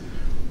legit.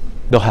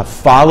 They'll have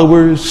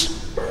followers.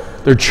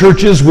 Their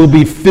churches will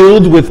be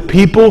filled with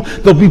people.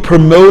 They'll be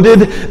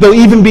promoted. They'll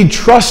even be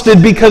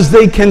trusted because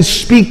they can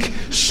speak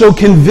so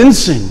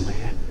convincingly.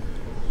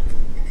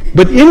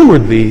 But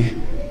inwardly,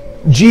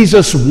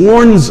 Jesus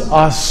warns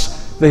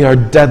us they are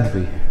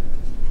deadly.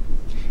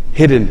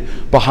 Hidden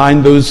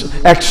behind those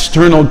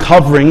external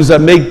coverings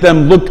that make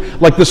them look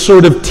like the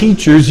sort of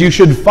teachers you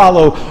should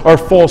follow are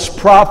false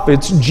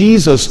prophets,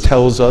 Jesus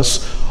tells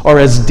us, are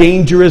as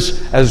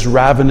dangerous as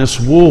ravenous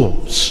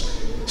wolves,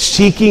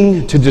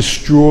 seeking to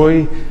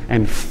destroy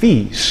and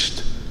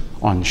feast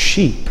on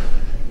sheep.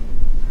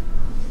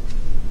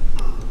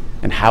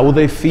 And how will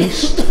they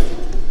feast?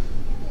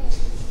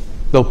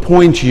 They'll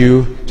point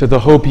you to the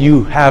hope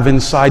you have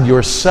inside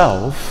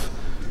yourself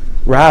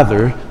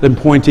rather than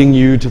pointing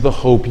you to the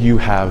hope you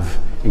have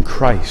in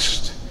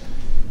Christ.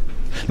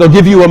 They'll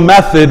give you a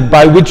method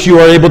by which you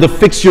are able to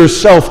fix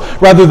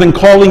yourself rather than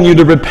calling you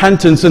to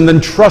repentance and then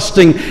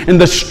trusting in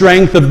the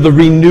strength of the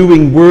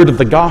renewing word of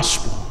the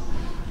gospel.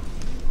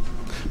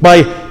 By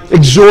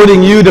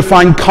exhorting you to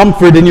find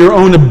comfort in your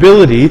own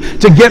ability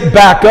to get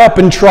back up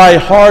and try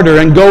harder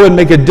and go and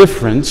make a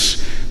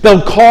difference,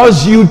 they'll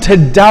cause you to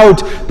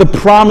doubt the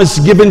promise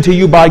given to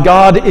you by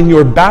God in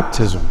your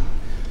baptism.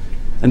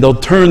 And they'll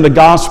turn the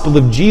gospel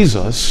of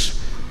Jesus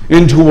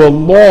into a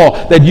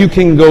law that you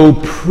can go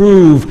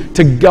prove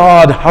to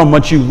God how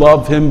much you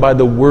love Him by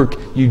the work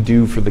you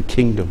do for the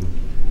kingdom.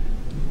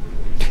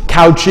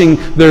 Couching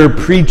their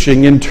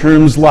preaching in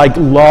terms like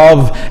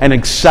love and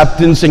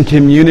acceptance and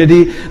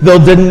community,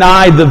 they'll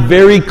deny the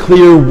very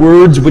clear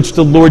words which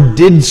the Lord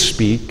did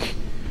speak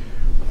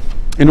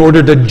in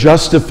order to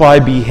justify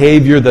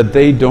behavior that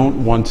they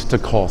don't want to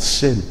call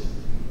sin.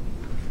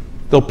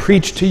 They'll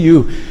preach to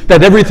you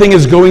that everything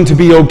is going to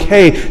be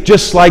okay,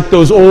 just like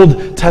those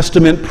Old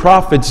Testament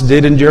prophets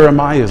did in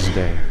Jeremiah's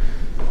day.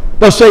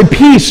 They'll say,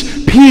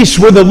 peace, peace,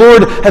 where the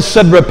Lord has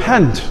said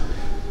repent.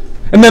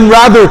 And then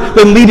rather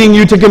than leading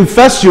you to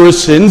confess your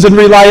sins and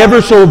rely ever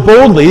so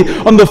boldly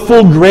on the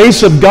full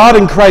grace of God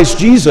in Christ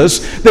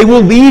Jesus, they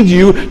will lead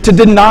you to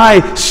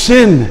deny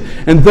sin.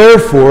 And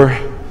therefore,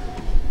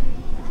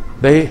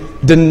 they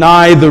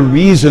deny the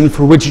reason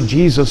for which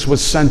Jesus was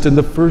sent in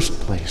the first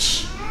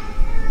place.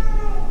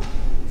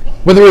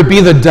 Whether it be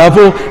the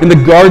devil in the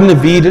Garden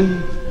of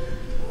Eden,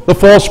 the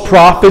false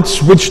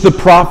prophets which the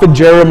prophet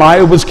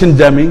Jeremiah was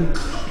condemning,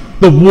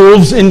 the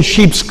wolves in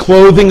sheep's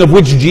clothing of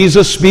which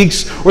Jesus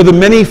speaks, or the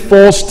many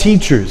false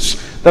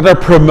teachers that are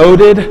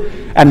promoted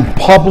and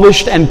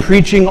published and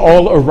preaching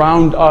all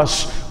around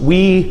us,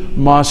 we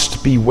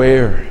must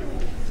beware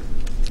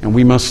and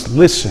we must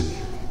listen.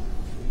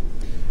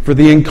 For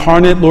the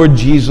incarnate Lord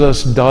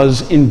Jesus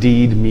does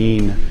indeed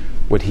mean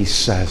what He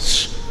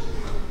says.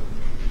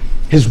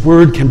 His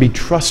word can be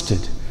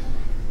trusted.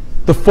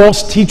 The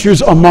false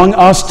teachers among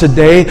us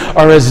today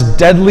are as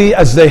deadly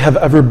as they have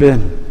ever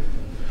been.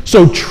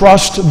 So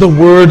trust the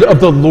word of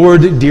the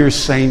Lord, dear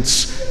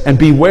saints, and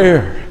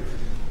beware.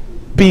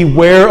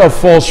 Beware of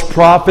false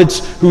prophets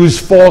whose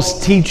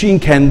false teaching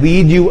can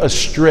lead you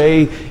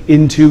astray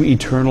into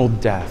eternal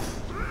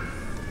death.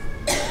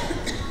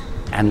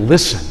 And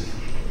listen.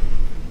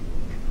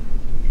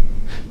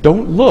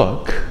 Don't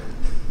look,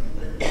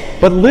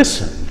 but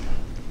listen.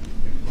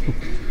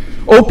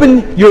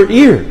 Open your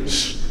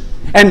ears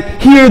and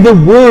hear the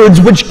words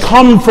which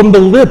come from the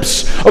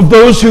lips of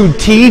those who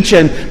teach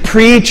and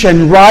preach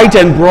and write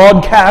and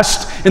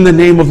broadcast in the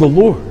name of the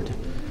Lord.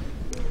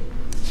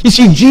 You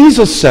see,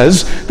 Jesus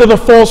says that a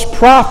false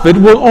prophet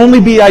will only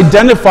be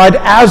identified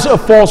as a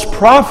false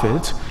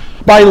prophet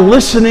by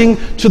listening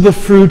to the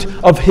fruit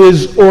of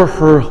his or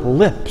her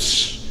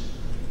lips.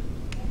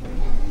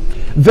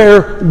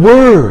 Their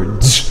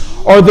words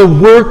are the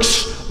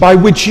works by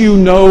which you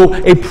know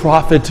a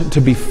prophet to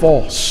be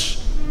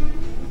false.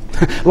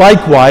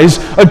 Likewise,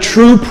 a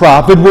true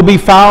prophet will be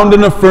found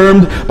and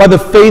affirmed by the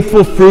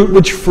faithful fruit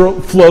which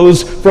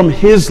flows from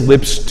his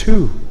lips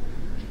too.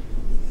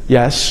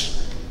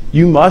 Yes,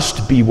 you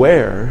must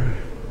beware,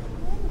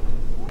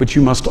 but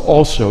you must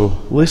also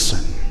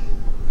listen.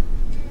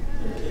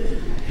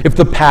 If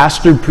the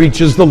pastor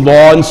preaches the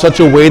law in such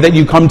a way that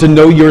you come to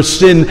know your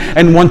sin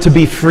and want to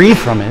be free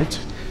from it,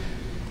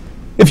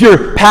 if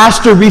your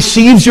pastor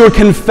receives your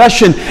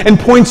confession and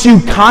points you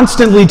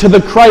constantly to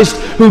the Christ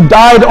who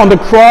died on the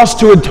cross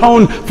to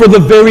atone for the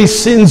very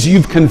sins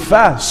you've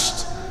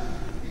confessed,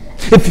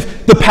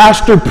 if the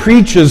pastor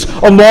preaches,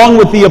 along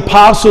with the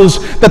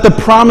apostles, that the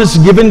promise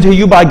given to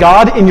you by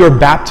God in your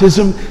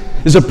baptism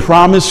is a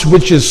promise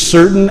which is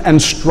certain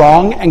and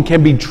strong and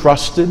can be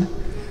trusted,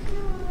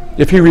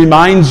 if he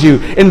reminds you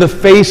in the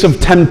face of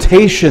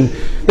temptation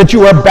that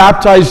you are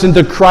baptized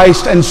into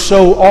Christ and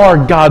so are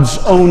God's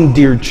own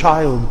dear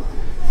child,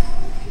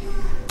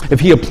 if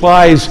he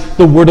applies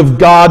the Word of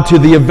God to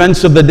the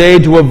events of the day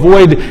to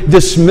avoid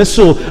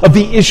dismissal of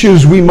the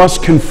issues we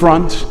must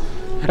confront,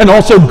 and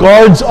also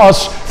guards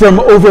us from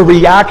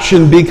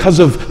overreaction because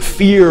of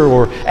fear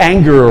or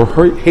anger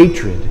or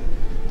hatred,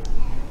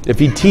 if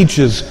he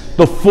teaches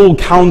the full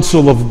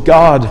counsel of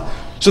God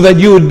so that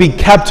you would be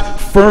kept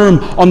firm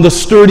on the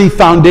sturdy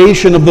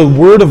foundation of the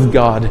Word of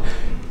God,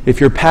 if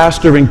your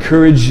pastor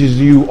encourages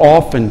you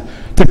often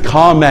to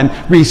come and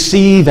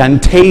receive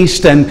and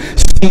taste and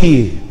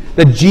see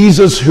that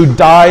Jesus, who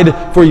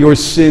died for your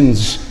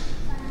sins,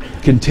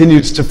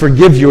 continues to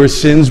forgive your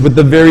sins with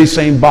the very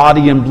same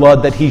body and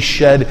blood that he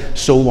shed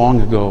so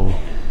long ago.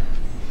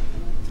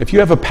 If you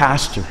have a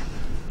pastor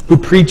who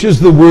preaches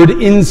the word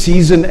in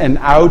season and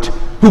out,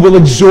 who will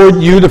exhort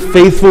you to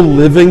faithful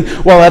living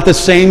while at the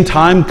same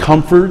time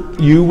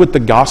comfort you with the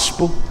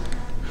gospel,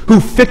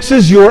 who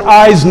fixes your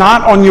eyes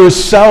not on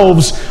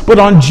yourselves but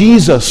on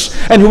Jesus,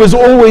 and who is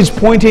always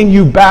pointing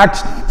you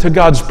back to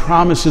God's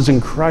promises in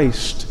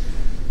Christ,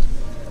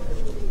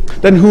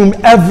 then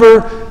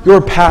whomever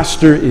your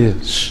pastor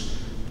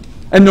is,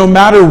 and no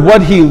matter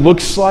what he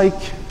looks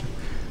like,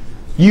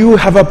 You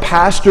have a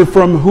pastor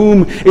for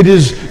whom it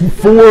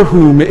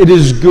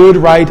is good,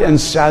 right,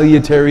 and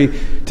salutary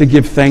to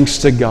give thanks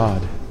to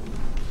God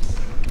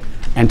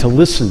and to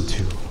listen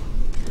to.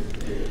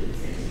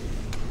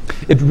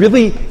 It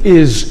really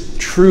is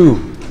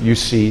true, you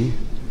see,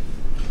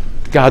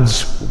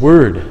 God's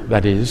Word,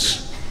 that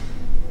is.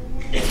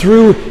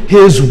 Through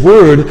His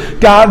Word,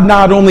 God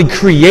not only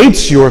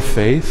creates your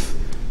faith,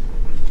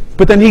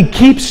 but then He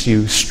keeps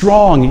you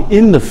strong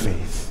in the faith.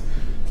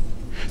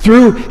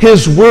 Through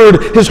His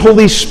Word, His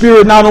Holy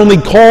Spirit not only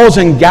calls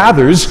and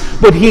gathers,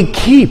 but He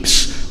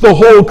keeps the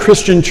whole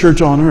Christian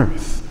church on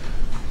earth.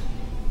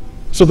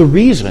 So the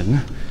reason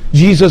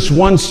Jesus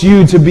wants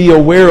you to be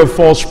aware of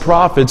false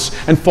prophets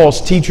and false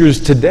teachers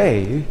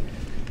today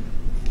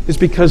is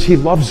because He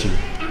loves you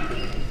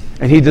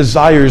and He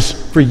desires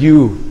for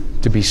you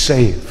to be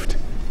saved.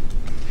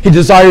 He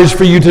desires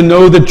for you to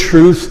know the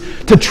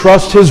truth, to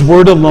trust His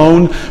Word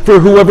alone, for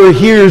whoever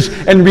hears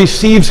and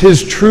receives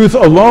His truth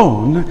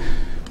alone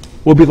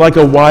will be like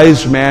a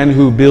wise man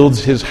who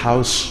builds his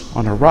house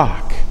on a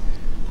rock.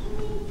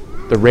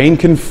 The rain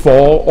can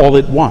fall all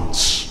at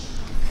once.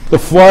 The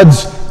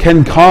floods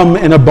can come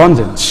in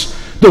abundance.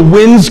 The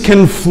winds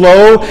can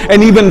flow,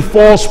 and even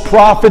false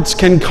prophets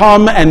can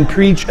come and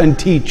preach and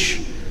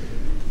teach.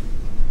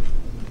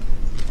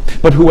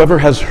 But whoever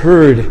has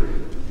heard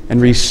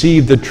and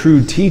received the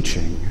true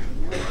teaching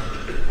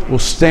will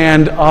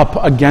stand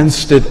up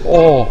against it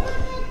all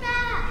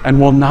and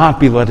will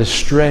not be led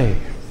astray.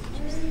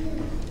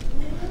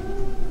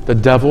 The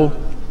devil,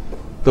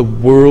 the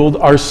world,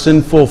 our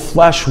sinful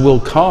flesh will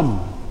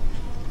come.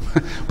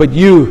 But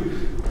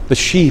you, the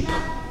sheep,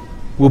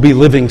 will be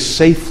living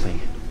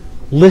safely,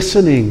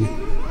 listening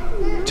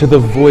to the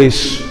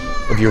voice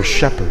of your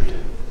shepherd.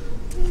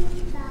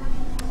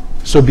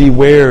 So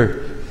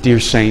beware, dear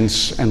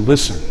saints, and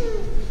listen.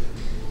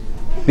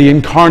 The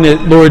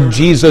incarnate Lord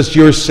Jesus,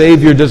 your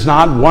Savior, does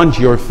not want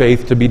your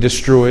faith to be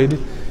destroyed.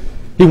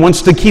 He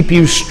wants to keep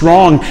you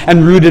strong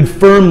and rooted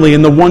firmly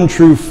in the one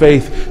true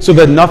faith so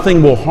that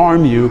nothing will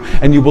harm you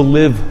and you will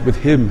live with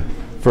Him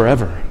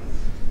forever.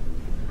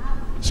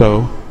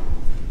 So,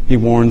 He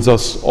warns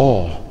us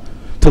all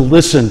to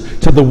listen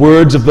to the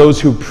words of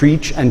those who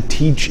preach and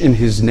teach in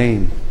His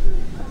name.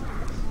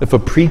 If a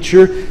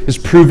preacher is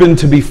proven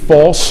to be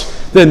false,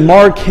 then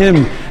mark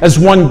him as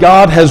one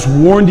God has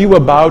warned you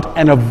about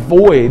and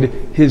avoid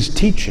his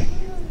teaching.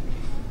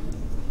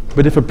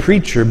 But if a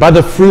preacher, by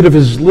the fruit of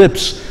his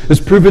lips, is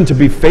proven to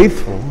be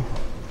faithful,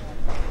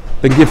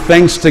 then give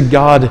thanks to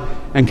God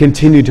and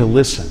continue to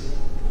listen.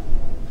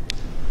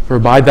 For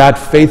by that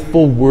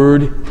faithful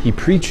word he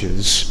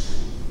preaches,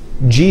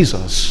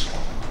 Jesus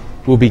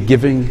will be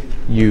giving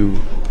you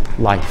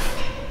life.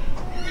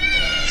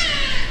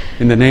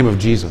 In the name of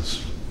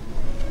Jesus.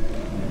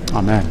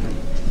 Amen.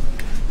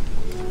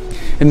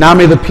 And now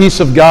may the peace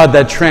of God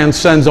that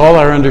transcends all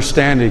our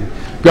understanding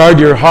guard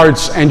your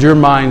hearts and your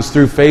minds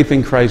through faith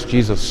in Christ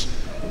Jesus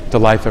to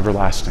life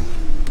everlasting.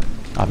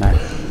 Amen.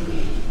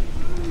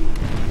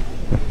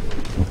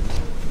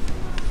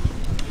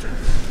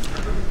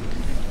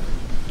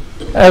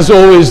 As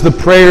always, the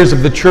prayers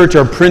of the church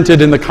are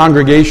printed in the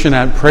Congregation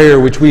at Prayer,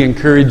 which we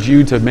encourage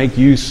you to make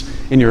use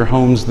in your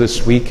homes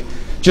this week.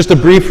 Just a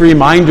brief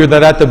reminder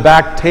that at the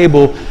back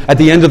table at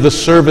the end of the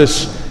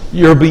service,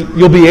 you'll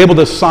be able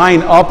to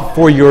sign up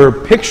for your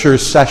picture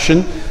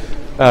session.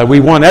 We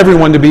want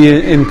everyone to be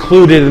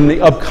included in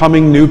the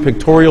upcoming new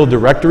pictorial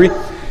directory.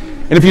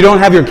 And if you don't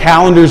have your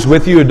calendars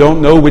with you or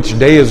don't know which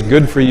day is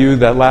good for you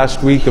that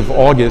last week of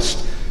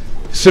August,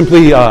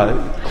 simply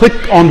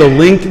click on the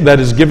link that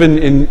is given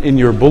in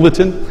your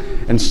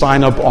bulletin and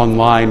sign up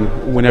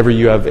online when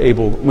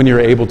you're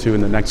able to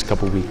in the next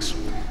couple weeks.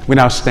 We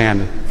now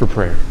stand for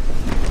prayer.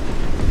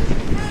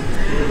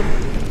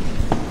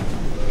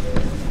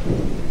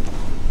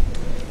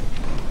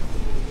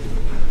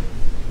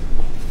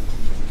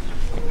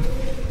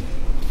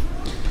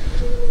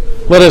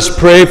 Let us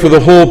pray for the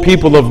whole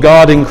people of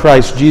God in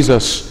Christ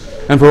Jesus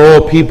and for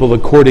all people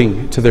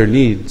according to their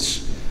needs.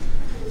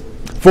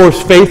 For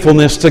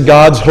faithfulness to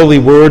God's holy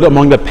word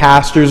among the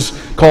pastors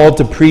called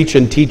to preach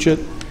and teach it,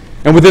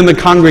 and within the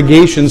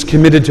congregations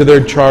committed to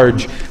their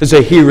charge as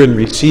they hear and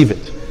receive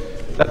it.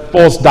 That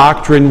false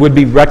doctrine would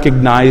be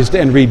recognized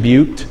and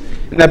rebuked,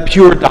 and that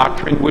pure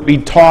doctrine would be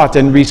taught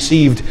and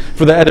received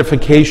for the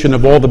edification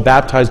of all the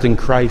baptized in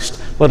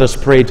Christ. Let us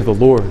pray to the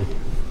Lord.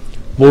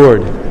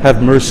 Lord,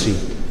 have mercy.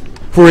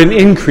 For an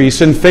increase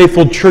in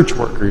faithful church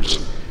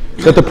workers,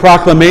 that the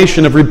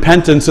proclamation of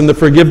repentance and the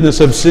forgiveness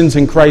of sins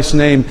in Christ's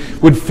name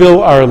would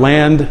fill our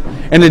land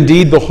and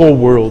indeed the whole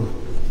world.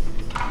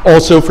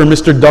 Also for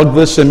Mr.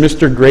 Douglas and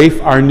Mr.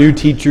 Grafe, our new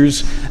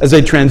teachers, as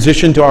they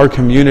transition to our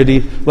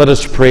community, let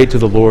us pray to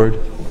the Lord.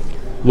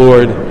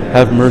 Lord,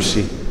 have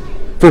mercy.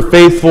 For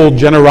faithful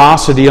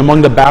generosity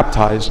among the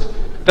baptized,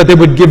 that they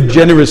would give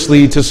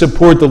generously to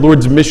support the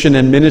Lord's mission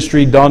and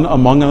ministry done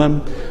among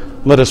them,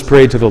 let us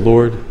pray to the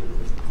Lord.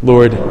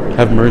 Lord,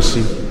 have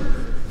mercy.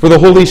 For the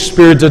Holy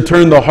Spirit to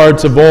turn the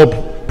hearts of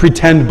all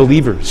pretend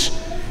believers,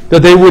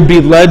 that they would be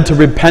led to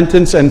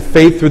repentance and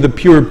faith through the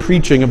pure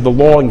preaching of the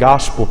law and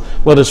gospel.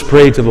 Let us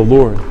pray to the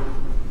Lord.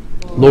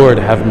 Lord,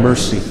 have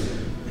mercy.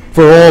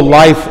 For all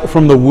life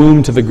from the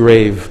womb to the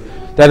grave,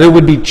 that it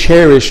would be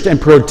cherished and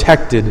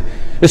protected,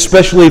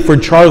 especially for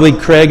Charlie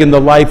Craig and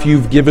the life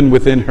you've given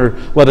within her.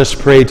 Let us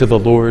pray to the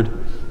Lord.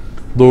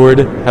 Lord,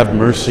 have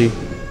mercy.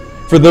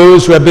 For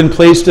those who have been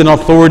placed in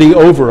authority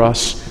over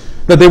us,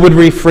 that they would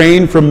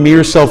refrain from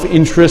mere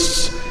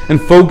self-interests and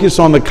focus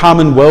on the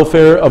common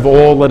welfare of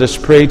all. Let us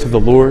pray to the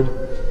Lord.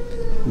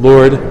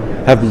 Lord,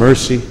 have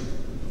mercy.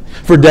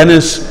 For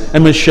Dennis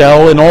and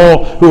Michelle and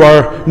all who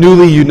are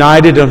newly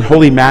united in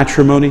holy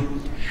matrimony,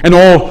 and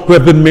all who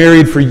have been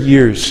married for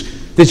years,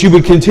 that you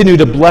would continue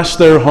to bless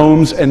their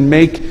homes and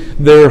make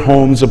their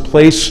homes a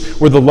place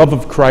where the love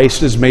of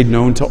Christ is made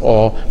known to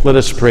all. Let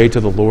us pray to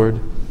the Lord.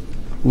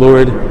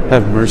 Lord,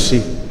 have mercy.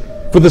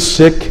 For the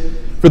sick,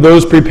 for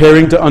those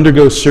preparing to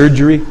undergo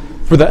surgery,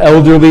 for the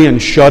elderly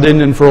and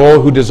shut-in, and for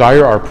all who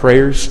desire our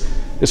prayers,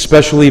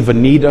 especially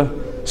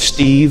Vanita,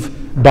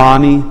 Steve,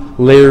 Bonnie,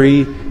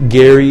 Larry,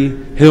 Gary,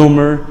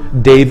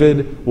 Hilmer,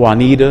 David,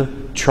 Juanita,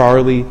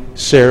 Charlie,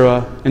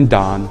 Sarah, and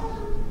Don,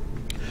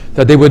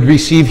 that they would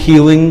receive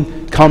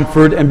healing,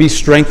 comfort, and be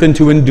strengthened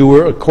to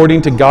endure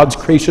according to God's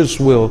gracious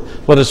will.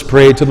 Let us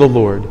pray to the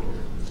Lord.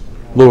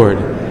 Lord,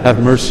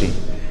 have mercy.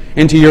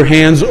 Into your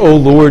hands, O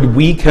Lord,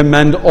 we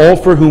commend all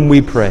for whom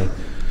we pray,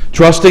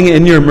 trusting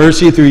in your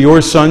mercy through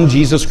your Son,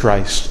 Jesus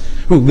Christ,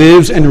 who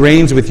lives and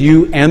reigns with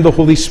you and the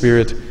Holy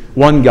Spirit,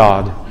 one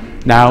God,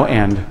 now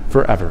and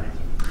forever.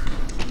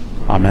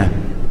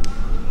 Amen.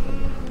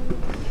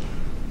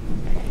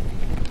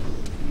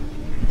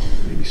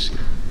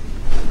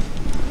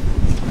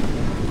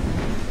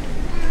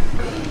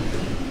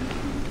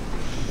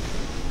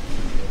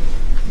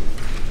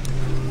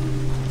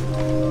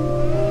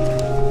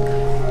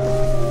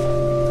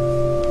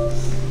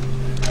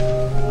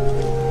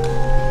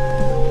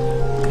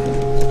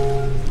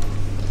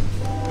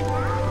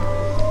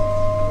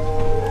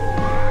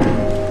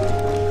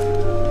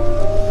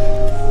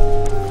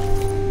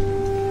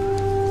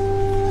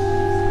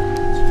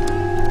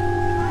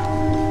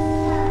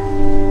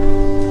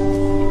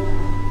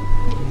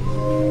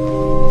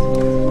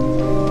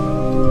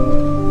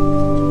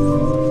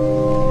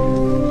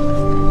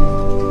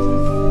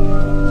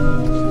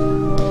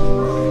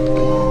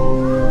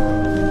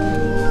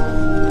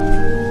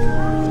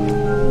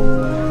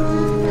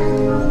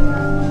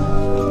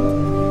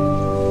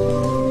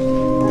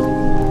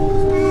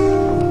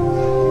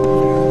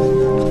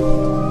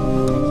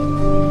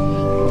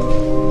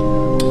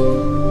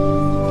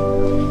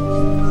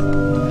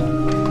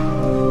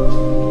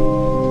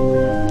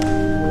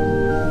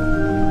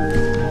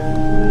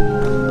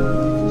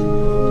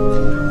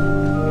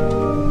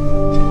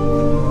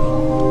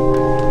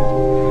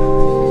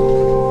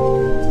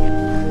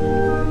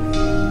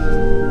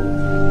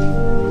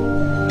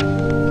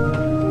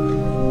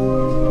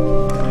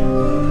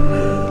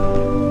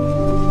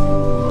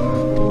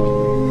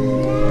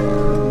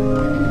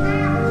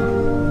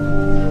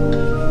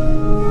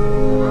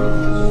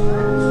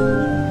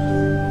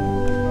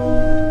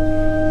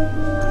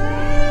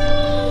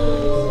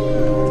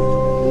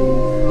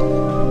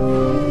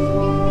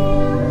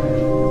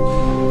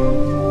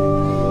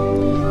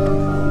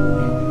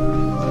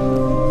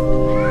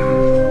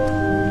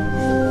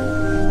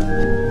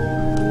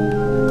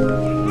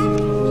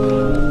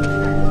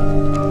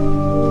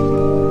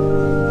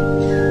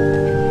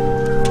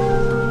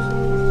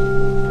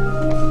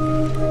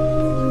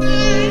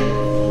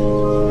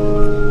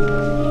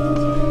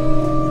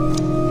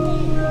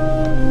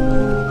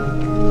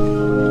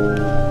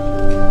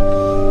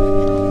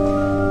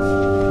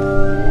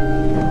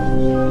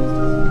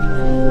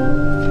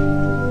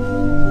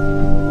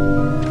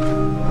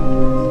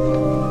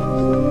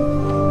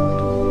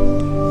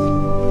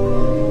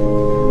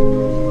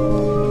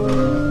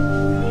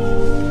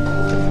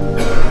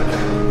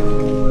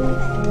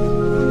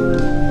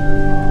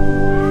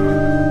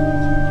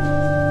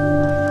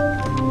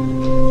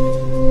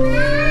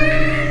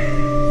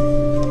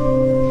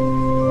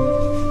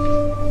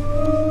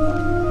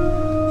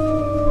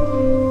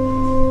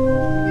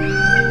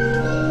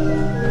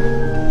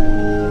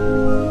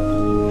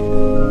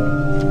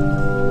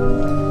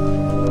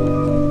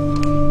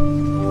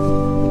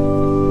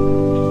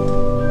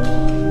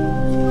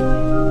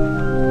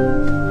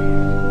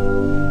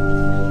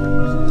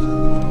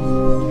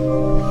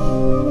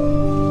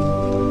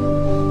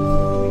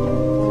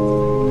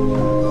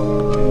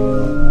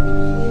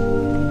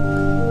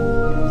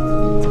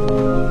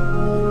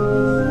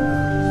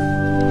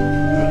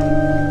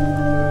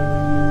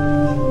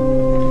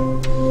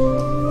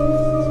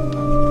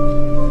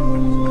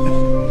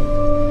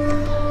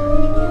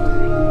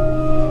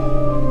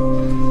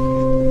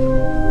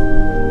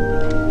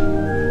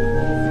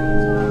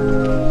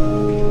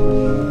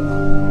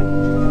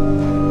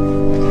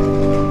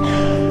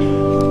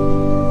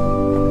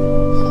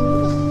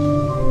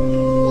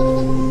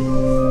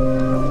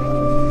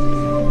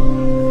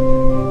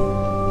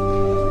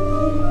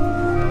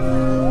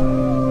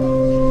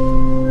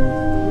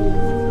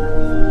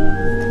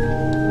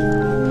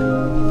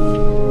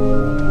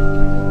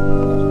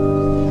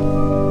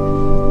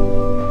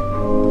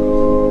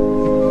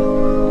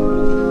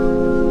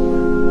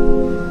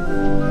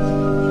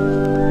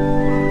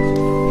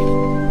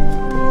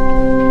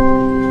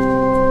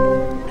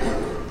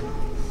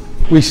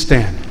 We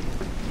stand.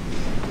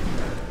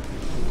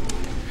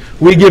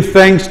 We give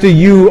thanks to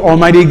you,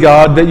 Almighty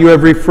God, that you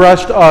have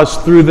refreshed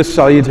us through this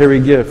salutary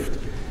gift.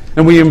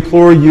 And we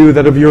implore you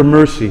that of your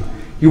mercy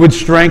you would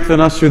strengthen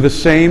us through the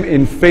same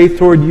in faith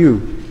toward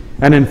you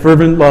and in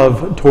fervent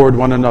love toward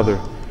one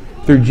another.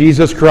 Through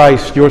Jesus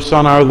Christ, your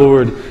Son, our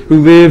Lord,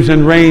 who lives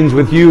and reigns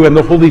with you and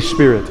the Holy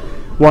Spirit,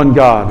 one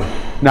God,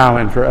 now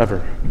and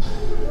forever.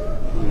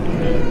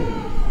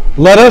 Amen.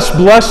 Let us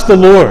bless the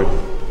Lord.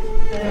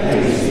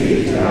 Thanks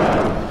be to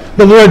God.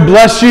 The Lord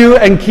bless you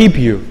and keep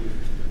you.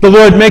 The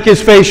Lord make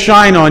his face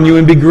shine on you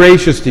and be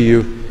gracious to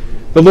you.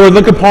 The Lord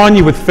look upon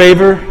you with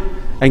favor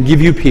and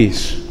give you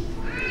peace.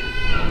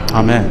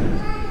 Amen.